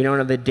question, but we don't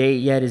have a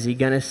date yet. Is he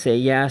going to say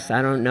yes?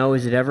 I don't know.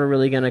 Is it ever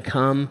really going to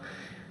come?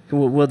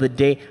 Will the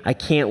date? I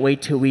can't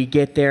wait till we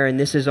get there, and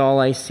this is all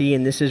I see,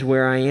 and this is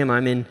where I am.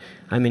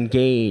 I'm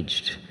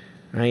engaged,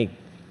 right?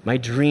 My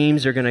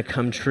dreams are going to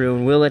come true,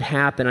 and will it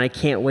happen? I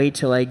can't wait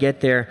till I get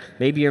there.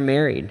 Maybe you're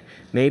married.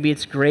 Maybe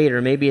it's great,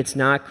 or maybe it's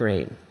not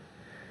great.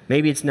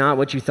 Maybe it's not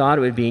what you thought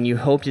it would be, and you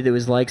hoped it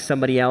was like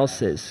somebody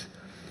else's.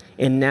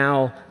 And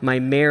now my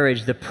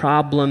marriage, the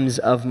problems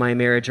of my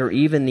marriage, or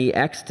even the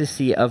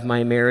ecstasy of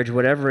my marriage,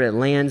 whatever it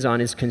lands on,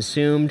 is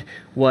consumed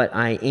what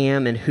I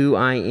am and who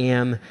I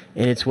am,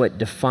 and it's what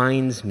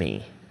defines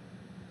me.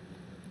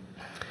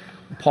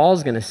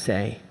 Paul's going to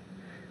say,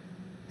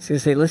 he's going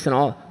to say, listen,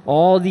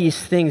 all these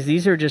things,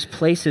 these are just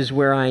places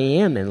where I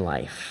am in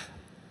life.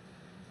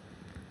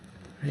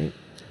 Right?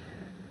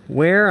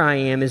 Where I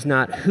am is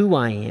not who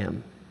I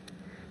am.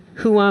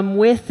 Who I'm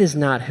with is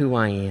not who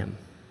I am.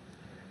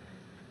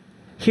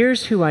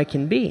 Here's who I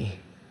can be.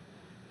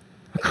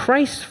 A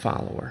Christ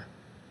follower.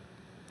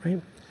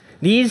 Right?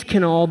 These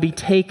can all be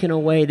taken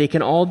away. They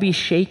can all be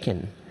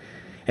shaken.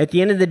 At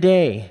the end of the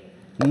day,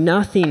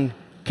 nothing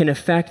can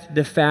affect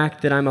the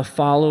fact that I'm a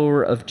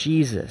follower of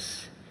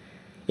Jesus.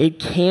 It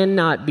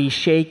cannot be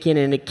shaken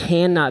and it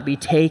cannot be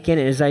taken.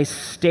 And as I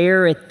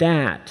stare at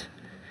that,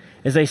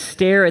 as I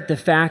stare at the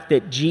fact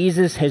that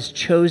Jesus has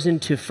chosen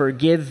to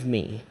forgive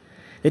me,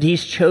 that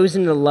he's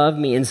chosen to love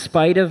me in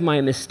spite of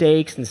my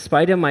mistakes, in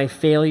spite of my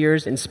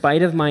failures, in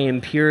spite of my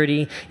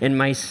impurity and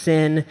my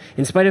sin,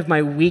 in spite of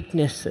my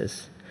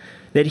weaknesses,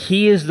 that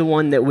he is the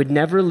one that would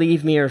never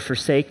leave me or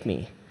forsake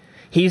me.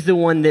 He's the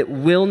one that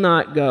will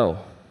not go.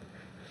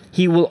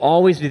 He will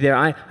always be there.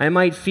 I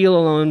might feel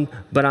alone,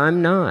 but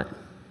I'm not.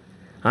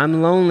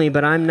 I'm lonely,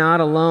 but I'm not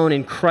alone,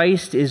 and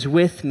Christ is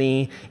with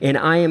me, and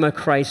I am a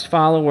Christ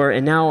follower,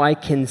 and now I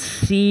can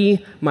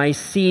see my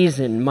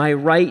season, my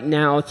right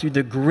now, through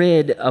the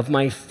grid of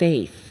my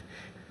faith.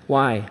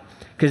 Why?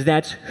 Because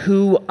that's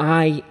who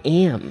I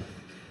am.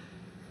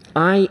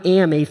 I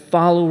am a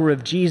follower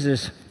of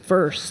Jesus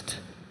first.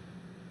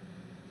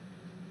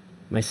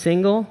 Am I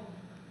single?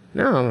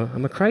 No,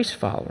 I'm a Christ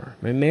follower.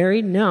 Am I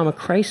married? No, I'm a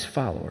Christ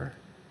follower.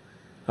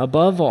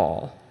 Above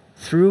all,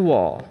 through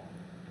all.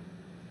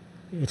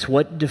 It's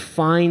what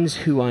defines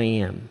who I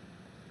am.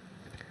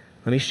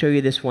 Let me show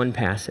you this one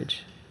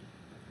passage.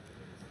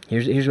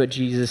 Here's what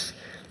Jesus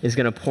is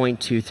going to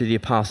point to through the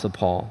Apostle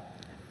Paul.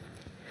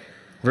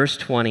 Verse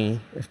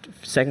 20,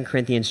 2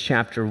 Corinthians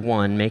chapter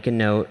 1, make a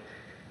note.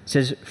 It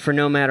says, "For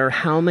no matter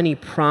how many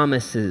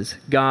promises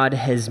God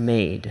has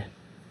made,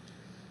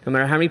 no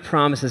matter how many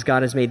promises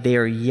God has made, they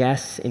are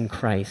yes in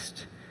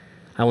Christ.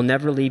 I will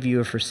never leave you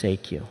or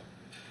forsake you.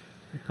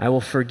 I will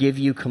forgive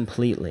you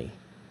completely.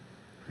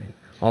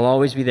 I'll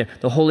always be there.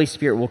 The Holy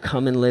Spirit will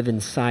come and live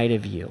inside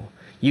of you.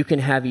 You can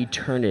have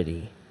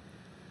eternity."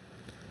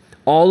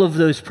 All of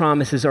those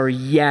promises are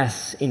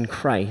yes in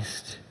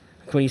Christ.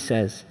 Look what he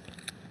says.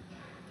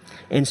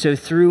 "And so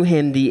through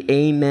him the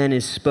amen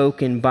is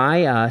spoken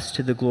by us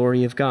to the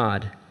glory of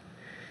God.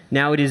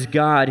 Now it is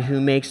God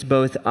who makes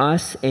both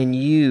us and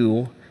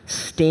you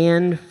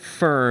stand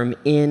firm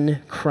in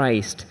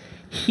Christ.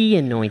 He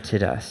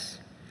anointed us.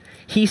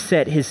 He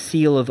set his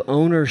seal of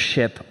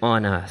ownership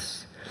on us.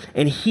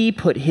 And he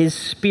put his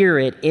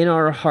spirit in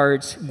our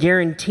hearts,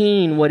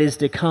 guaranteeing what is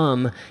to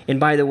come. And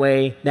by the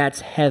way,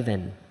 that's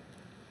heaven.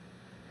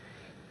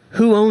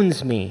 Who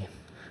owns me?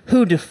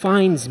 Who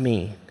defines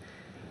me?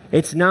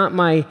 It's not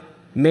my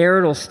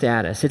marital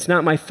status. It's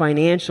not my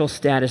financial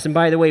status. And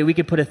by the way, we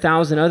could put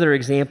 1,000 other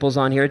examples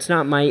on here. It's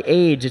not my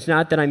age. It's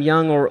not that I'm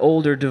young or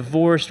old or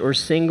divorced or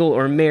single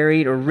or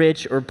married or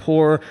rich or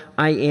poor.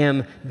 I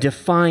am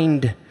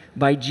defined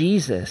by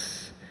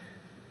Jesus.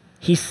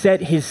 He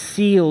set his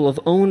seal of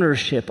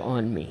ownership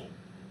on me.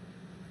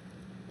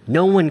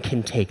 No one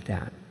can take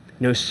that.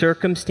 No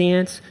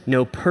circumstance,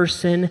 no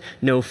person,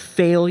 no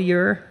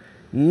failure,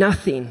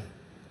 nothing.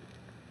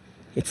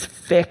 It's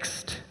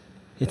fixed.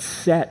 It's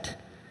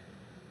set.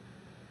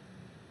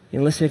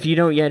 And listen, if you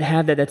don't yet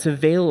have that, that's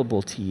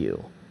available to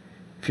you.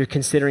 if you're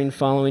considering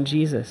following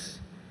Jesus.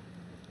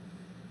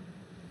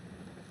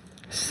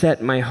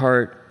 Set my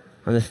heart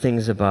on the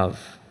things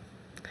above.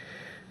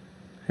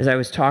 As I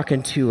was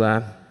talking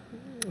to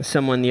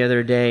someone the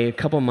other day, a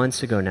couple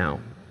months ago now,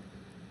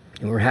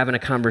 and we were having a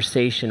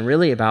conversation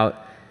really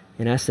about,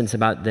 in essence,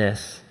 about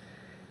this.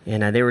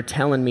 And they were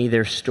telling me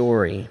their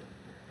story.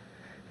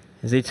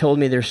 As they told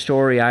me their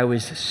story, I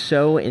was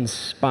so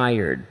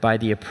inspired by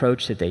the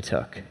approach that they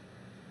took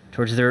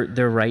towards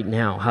their right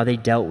now, how they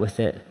dealt with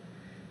it.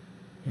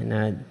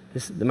 And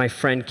my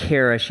friend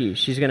Kara,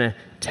 she's going to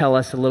tell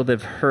us a little bit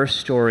of her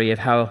story of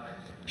how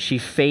she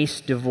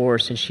faced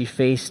divorce and she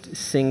faced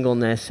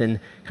singleness and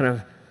kind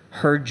of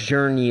her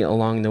journey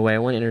along the way. I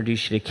want to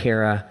introduce you to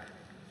Kara.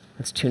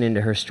 Let's tune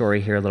into her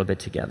story here a little bit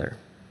together.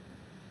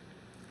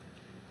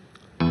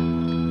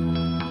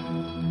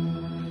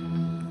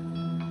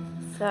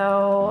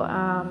 So,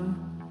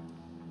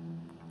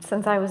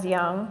 since I was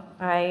young,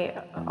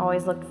 I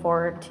always looked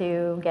forward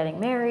to getting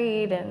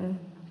married and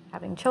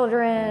having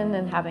children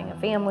and having a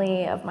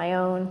family of my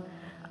own.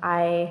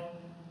 I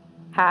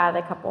had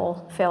a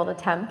couple failed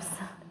attempts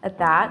at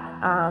that.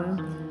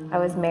 I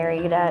was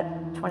married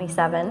at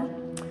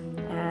 27,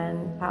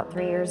 and about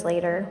 3 years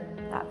later,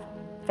 that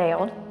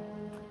failed.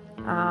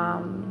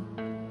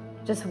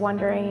 Just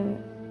wondering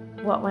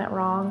what went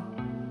wrong,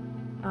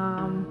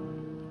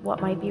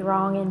 what might be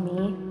wrong in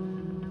me.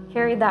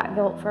 Carried that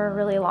guilt for a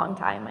really long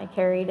time. I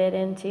carried it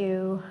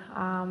into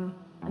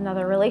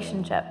another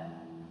relationship.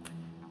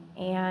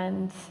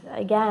 And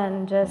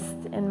again,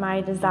 just in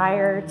my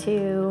desire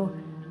to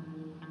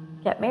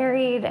get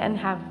married and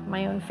have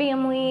my own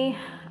family,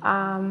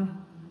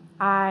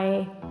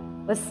 I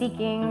was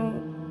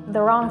seeking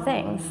the wrong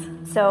things.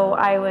 So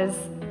I was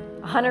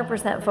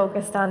 100%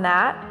 focused on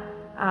that.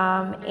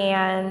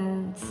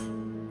 And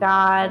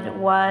God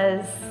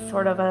was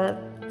sort of a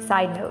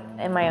side note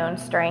in my own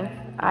strength.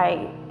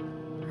 I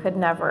could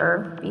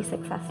never be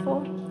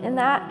successful in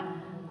that.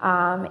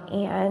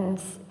 And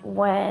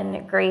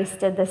when Grace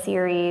did the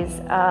series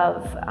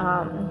of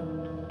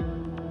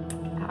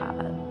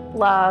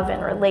love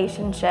and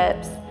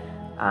relationships,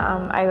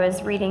 I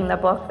was reading the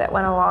book that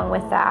went along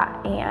with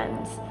that,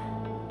 and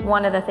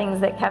one of the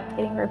things that kept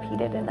getting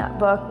repeated in that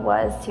book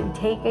was to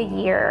take a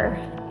year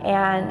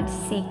and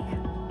seek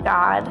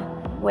God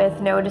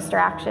with no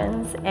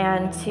distractions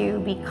and to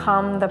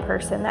become the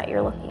person that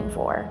you're looking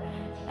for.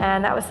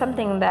 And that was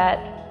something that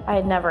I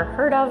had never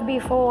heard of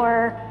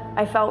before.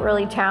 I felt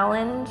really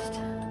challenged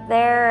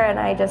there, and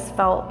I just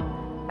felt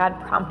God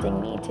prompting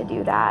me to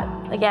do that.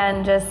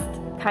 Again, just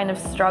kind of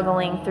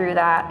struggling through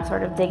that,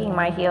 sort of digging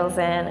my heels in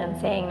and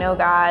saying, no,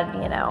 God,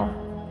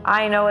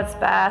 I know what's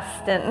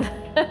best, and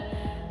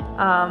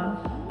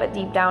but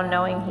deep down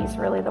knowing He's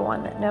really the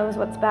one that knows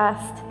what's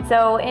best.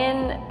 So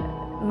in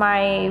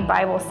my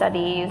Bible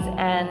studies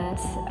and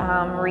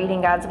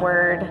reading God's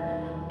Word,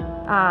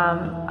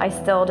 I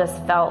still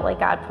just felt like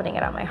God putting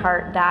it on my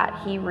heart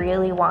that He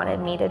really wanted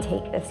me to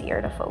take this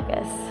year to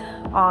focus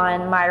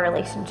on my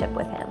relationship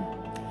with Him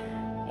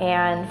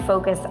and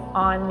focus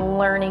on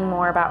learning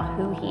more about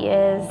who He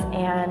is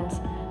and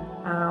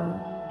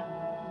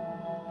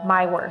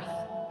my worth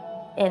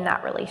in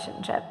that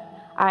relationship.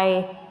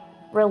 I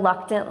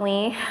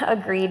reluctantly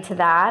agreed to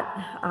that.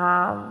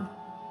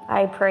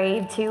 I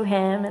prayed to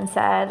Him and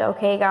said,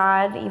 okay,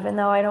 God, even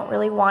though I don't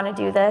really want to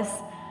do this,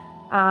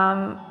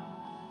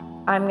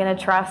 I'm going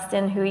to trust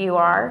in who You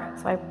are.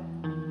 So I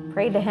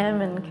prayed to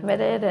Him and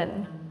committed,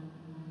 and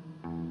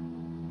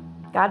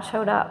God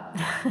showed up.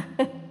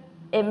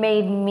 It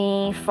made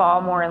me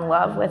fall more in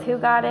love with who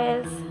God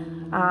is,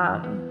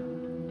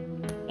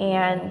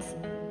 and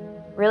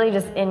really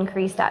just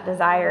increased that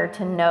desire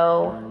to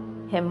know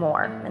Him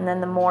more. And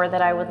then the more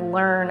that I would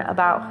learn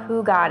about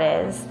who God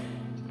is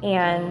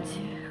and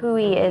who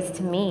He is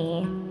to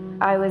me,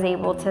 I was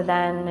able to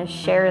then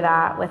share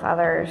that with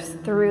others.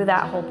 Through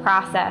that whole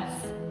process,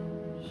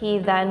 He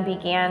then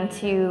began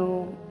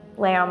to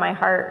lay on my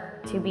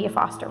heart to be a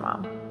foster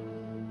mom,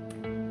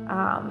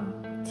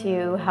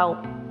 to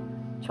help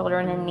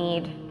children in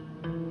need,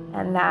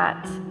 and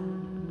that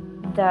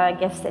the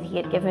gifts that He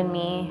had given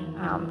me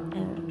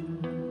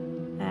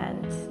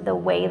and the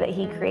way that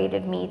He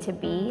created me to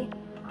be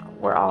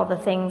were all the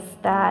things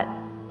that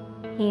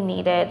He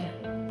needed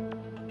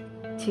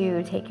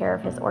to take care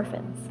of His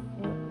orphans.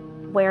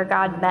 Where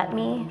God met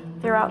me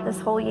throughout this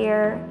whole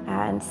year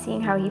and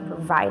seeing how He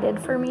provided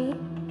for me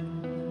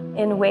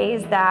in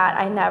ways that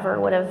I never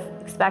would have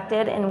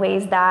expected, in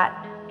ways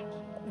that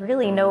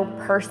really no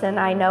person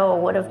I know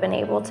would have been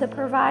able to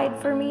provide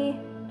for me.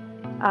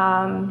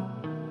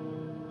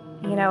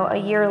 A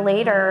year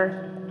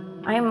later,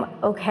 I'm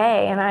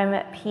okay and I'm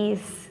at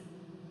peace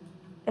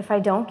if I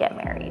don't get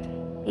married,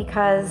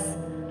 because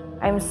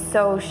I'm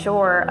so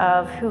sure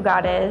of who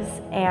God is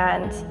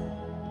and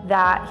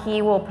that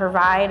He will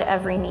provide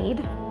every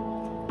need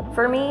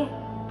for me,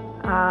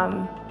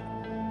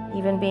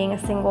 even being a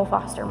single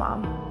foster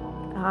mom.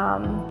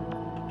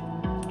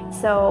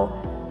 So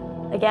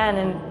again,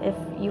 and if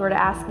you were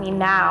to ask me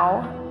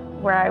now,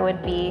 where I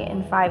would be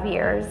in 5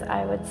 years,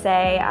 I would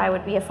say I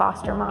would be a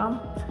foster mom.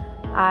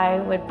 I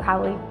would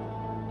probably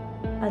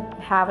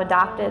have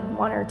adopted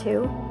 1 or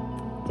 2.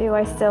 Do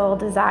I still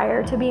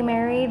desire to be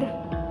married?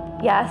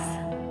 Yes.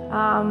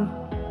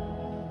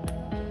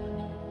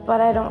 But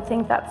I don't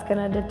think that's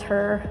going to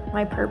deter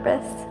my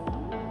purpose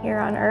here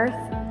on earth.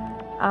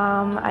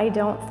 I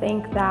don't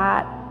think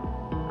that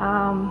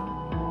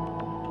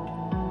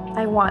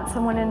I want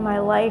someone in my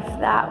life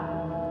that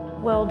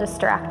will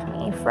distract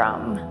me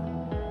from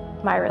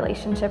my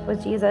relationship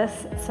with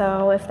Jesus.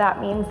 So if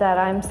that means that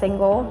I'm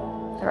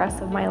single the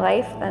rest of my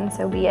life, then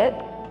so be it.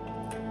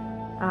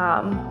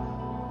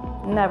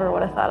 Never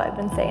would have thought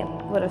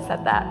would have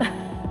said that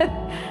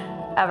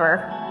ever.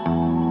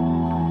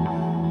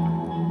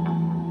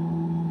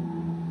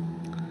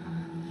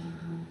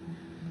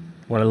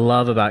 What I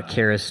love about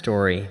Kara's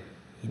story,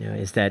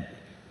 is that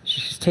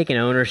she's taken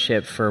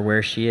ownership for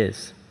where she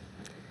is.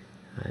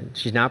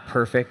 She's not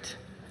perfect.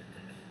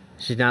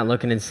 She's not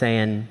looking and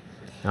saying,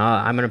 "Oh,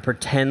 I'm going to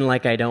pretend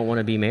like I don't want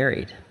to be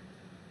married."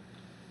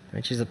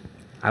 Right?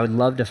 I would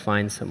love to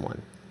find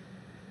someone.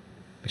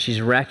 But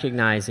she's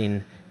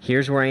recognizing,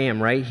 here's where I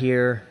am, right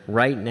here,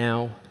 right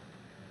now.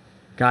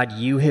 God,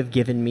 you have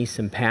given me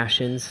some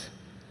passions.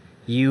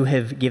 You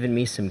have given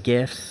me some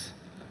gifts.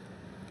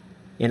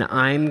 And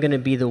I'm going to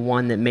be the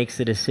one that makes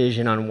the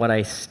decision on what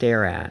I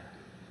stare at.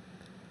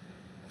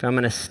 If I'm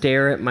going to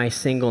stare at my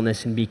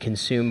singleness and be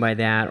consumed by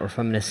that, or if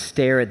I'm going to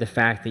stare at the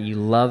fact that you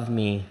love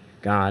me,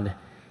 God,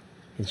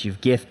 and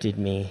you've gifted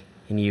me,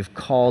 and you've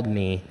called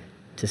me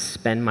to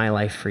spend my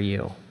life for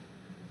you.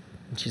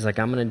 And she's like,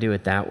 I'm going to do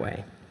it that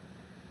way.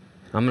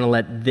 I'm going to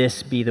let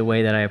this be the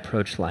way that I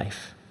approach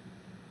life.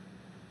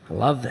 I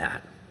love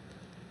that.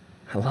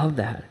 I love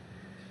that.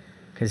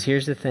 Because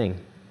here's the thing.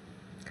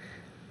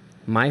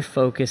 My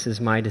focus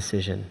is my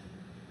decision.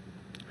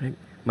 Right?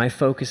 My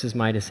focus is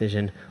my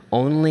decision.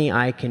 Only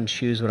I can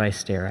choose what I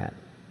stare at.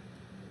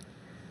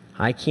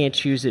 I can't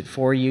choose it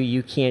for you.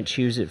 You can't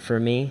choose it for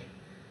me.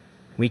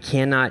 We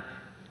cannot,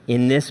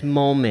 in this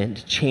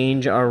moment,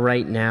 change our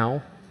right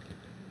now.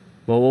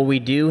 But what we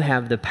do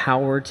have the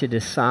power to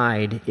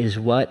decide is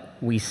what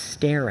we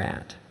stare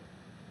at,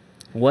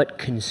 what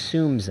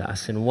consumes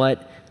us, and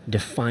what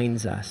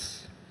defines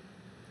us.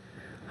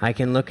 I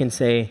can look and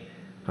say,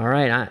 all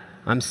right,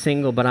 I'm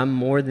single, but I'm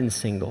more than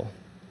single.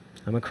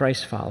 I'm a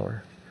Christ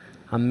follower.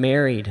 I'm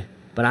married,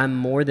 but I'm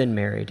more than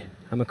married.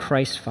 I'm a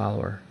Christ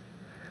follower.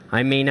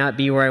 I may not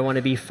be where I want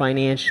to be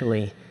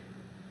financially.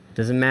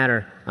 Doesn't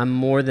matter. I'm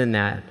more than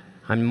that.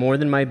 I'm more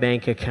than my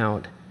bank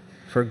account,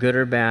 for good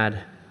or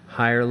bad,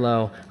 high or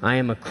low. I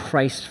am a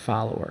Christ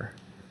follower.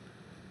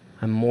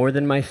 I'm more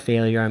than my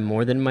failure. I'm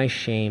more than my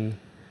shame.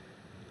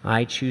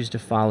 I choose to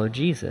follow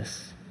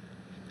Jesus.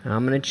 And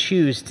I'm going to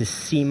choose to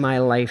see my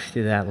life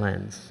through that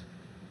lens.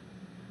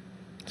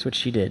 That's what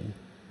she did.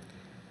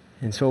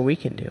 And it's what we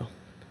can do.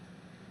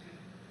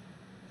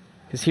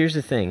 Because here's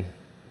the thing.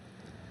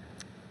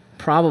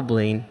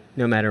 Probably,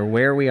 no matter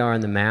where we are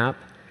on the map,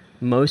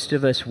 most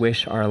of us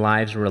wish our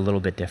lives were a little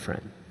bit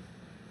different.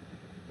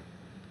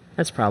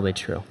 That's probably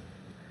true.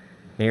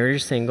 Married or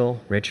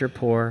single, rich or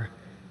poor,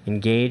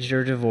 engaged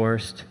or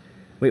divorced,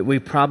 we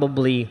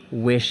probably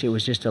wish it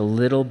was just a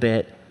little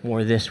bit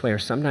more this way, or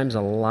sometimes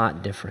a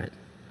lot different.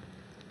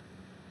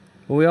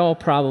 But we all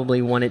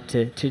probably want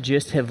it to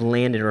just have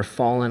landed or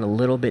fallen a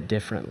little bit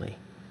differently.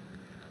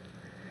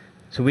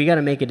 So we got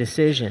to make a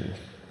decision.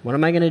 What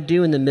am I going to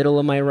do in the middle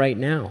of my right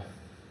now?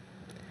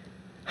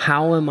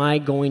 How am I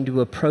going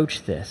to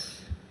approach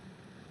this?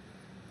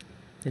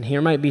 And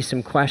here might be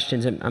some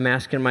questions I'm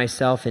asking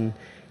myself, and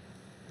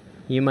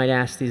you might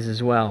ask these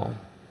as well.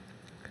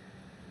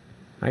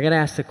 I got to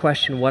ask the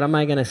question, what am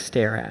I going to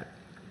stare at?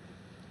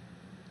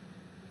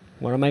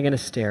 What am I going to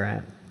stare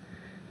at?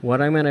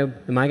 What am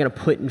I going to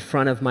put in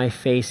front of my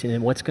face,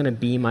 and what's going to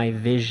be my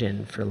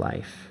vision for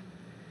life?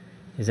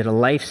 Is it a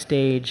life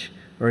stage,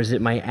 or is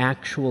it my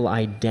actual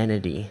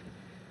identity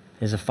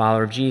as a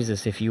follower of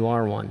Jesus, if you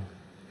are one?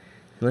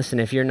 Listen,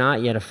 if you're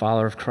not yet a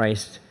follower of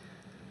Christ,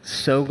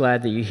 so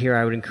glad that you're here.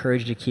 I would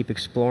encourage you to keep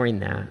exploring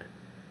that.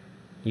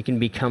 You can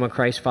become a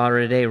Christ follower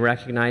today.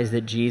 Recognize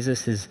that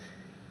Jesus has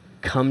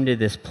come to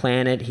this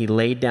planet. He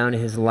laid down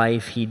his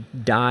life. He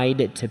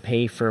died to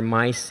pay for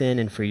my sin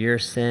and for your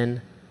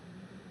sin.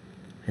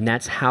 And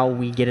that's how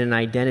we get an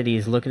identity,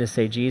 is looking to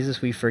say,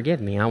 Jesus, will you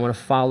forgive me? I want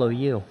to follow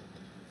you.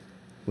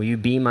 Will you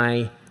be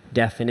my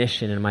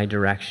definition and my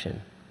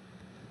direction?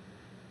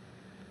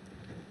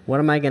 What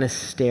am I going to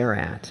stare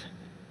at?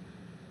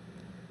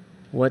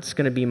 What's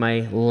going to be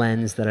my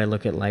lens that I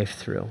look at life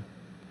through?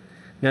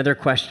 Another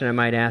question I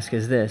might ask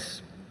is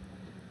this.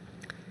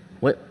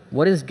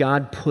 What has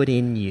God put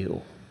in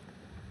you?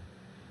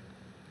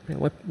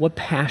 What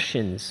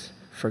passions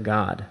for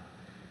God?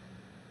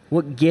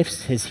 What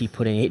gifts has he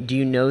put in you? Do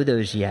you know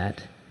those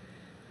yet?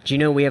 Do you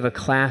know we have a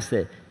class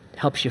that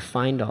helps you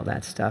find all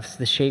that stuff? It's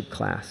the SHAPE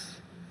class.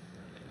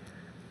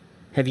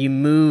 Have you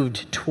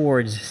moved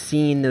towards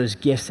seeing those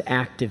gifts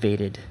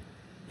activated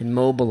and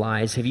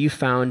mobilized? Have you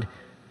found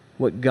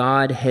what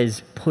God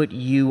has put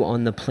you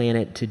on the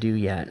planet to do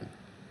yet?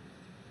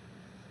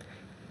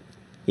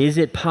 Is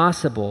it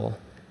possible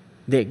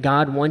that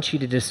God wants you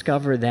to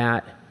discover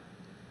that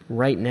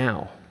right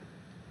now,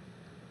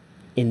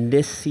 in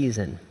this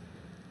season?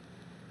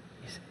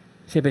 You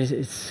say, but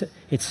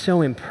it's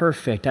so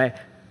imperfect.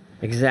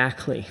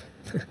 Exactly.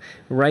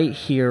 Right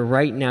here,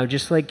 right now,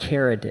 just like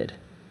Kara did.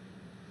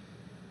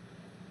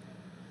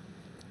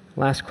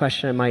 Last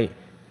question I might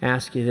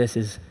ask you this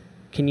is,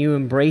 can you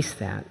embrace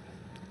that?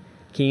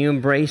 Can you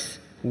embrace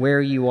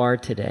where you are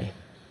today?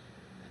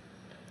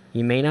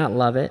 You may not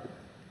love it.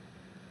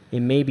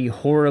 It may be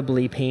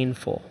horribly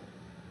painful.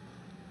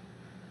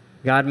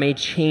 God may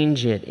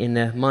change it in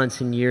the months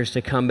and years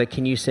to come, but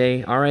can you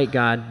say, all right,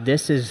 God,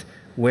 this is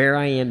where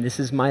I am. This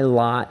is my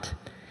lot,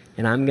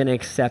 and I'm going to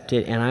accept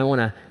it, and I want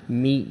to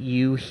meet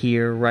you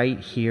here,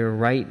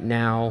 right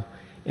now,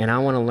 and I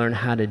want to learn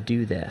how to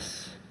do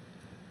this.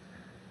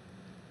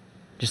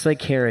 Just like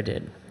Kara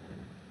did.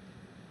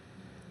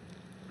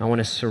 I want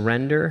to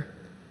surrender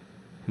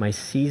my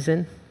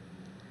season.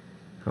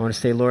 I want to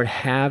say, Lord,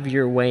 have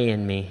your way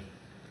in me.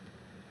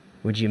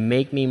 Would you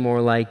make me more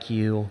like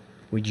you?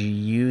 Would you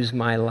use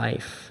my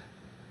life?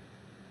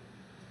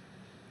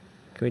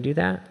 Can we do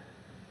that?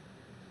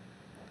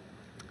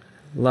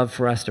 Love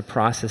for us to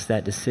process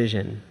that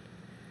decision.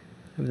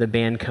 Have the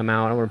band come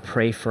out. I want to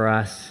pray for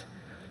us.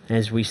 And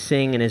as we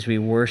sing and as we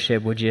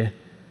worship, would you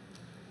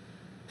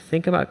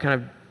think about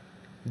kind of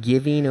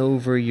giving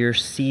over your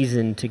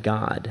season to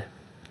God,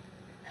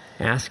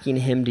 asking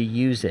Him to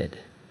use it,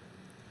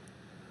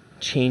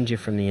 change it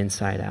from the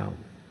inside out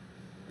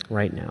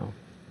right now.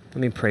 Let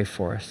me pray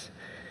for us.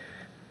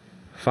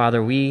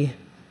 Father, we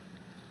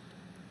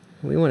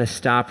want to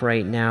stop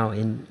right now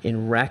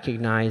and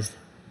recognize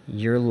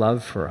your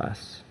love for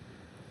us.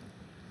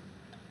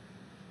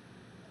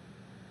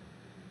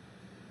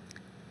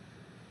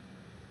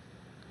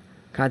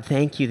 God,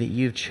 thank you that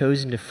you've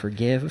chosen to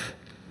forgive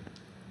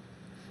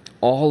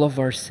all of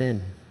our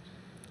sin,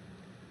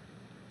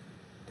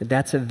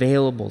 that's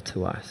available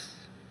to us,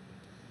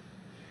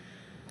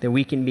 that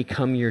we can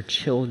become your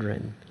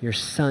children, your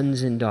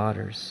sons and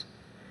daughters,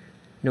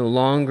 no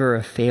longer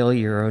a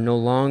failure or no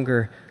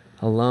longer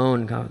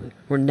alone. God,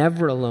 we're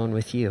never alone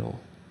with you.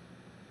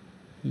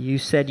 You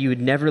said you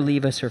would never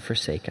leave us or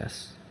forsake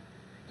us.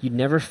 You'd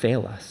never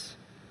fail us.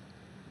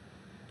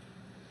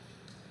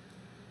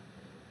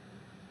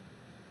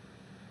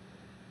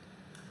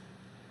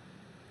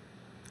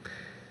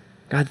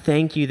 God,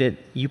 thank you that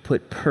you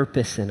put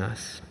purpose in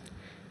us,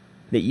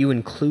 that you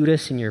include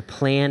us in your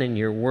plan and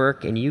your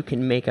work, and you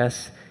can make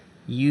us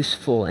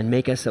useful and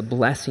make us a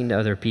blessing to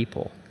other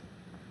people.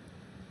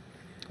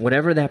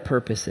 Whatever that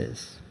purpose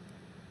is.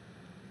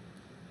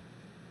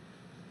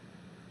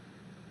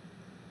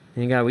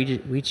 And God,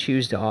 we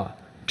choose to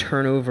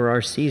turn over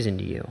our season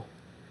to you,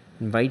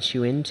 invite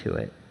you into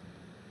it.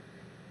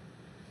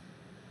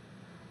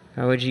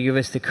 God, would you give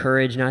us the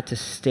courage not to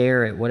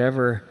stare at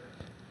whatever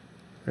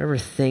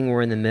thing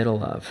we're in the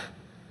middle of,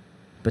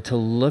 but to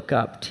look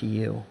up to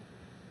you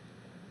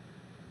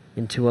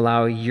and to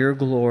allow your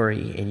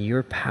glory and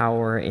your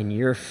power and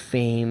your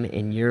fame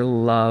and your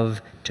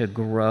love to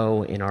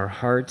grow in our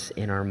hearts,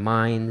 in our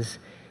minds,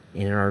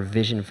 and in our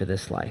vision for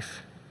this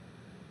life.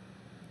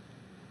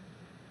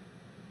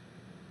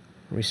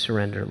 We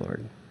surrender,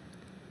 Lord.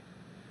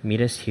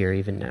 Meet us here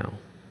even now.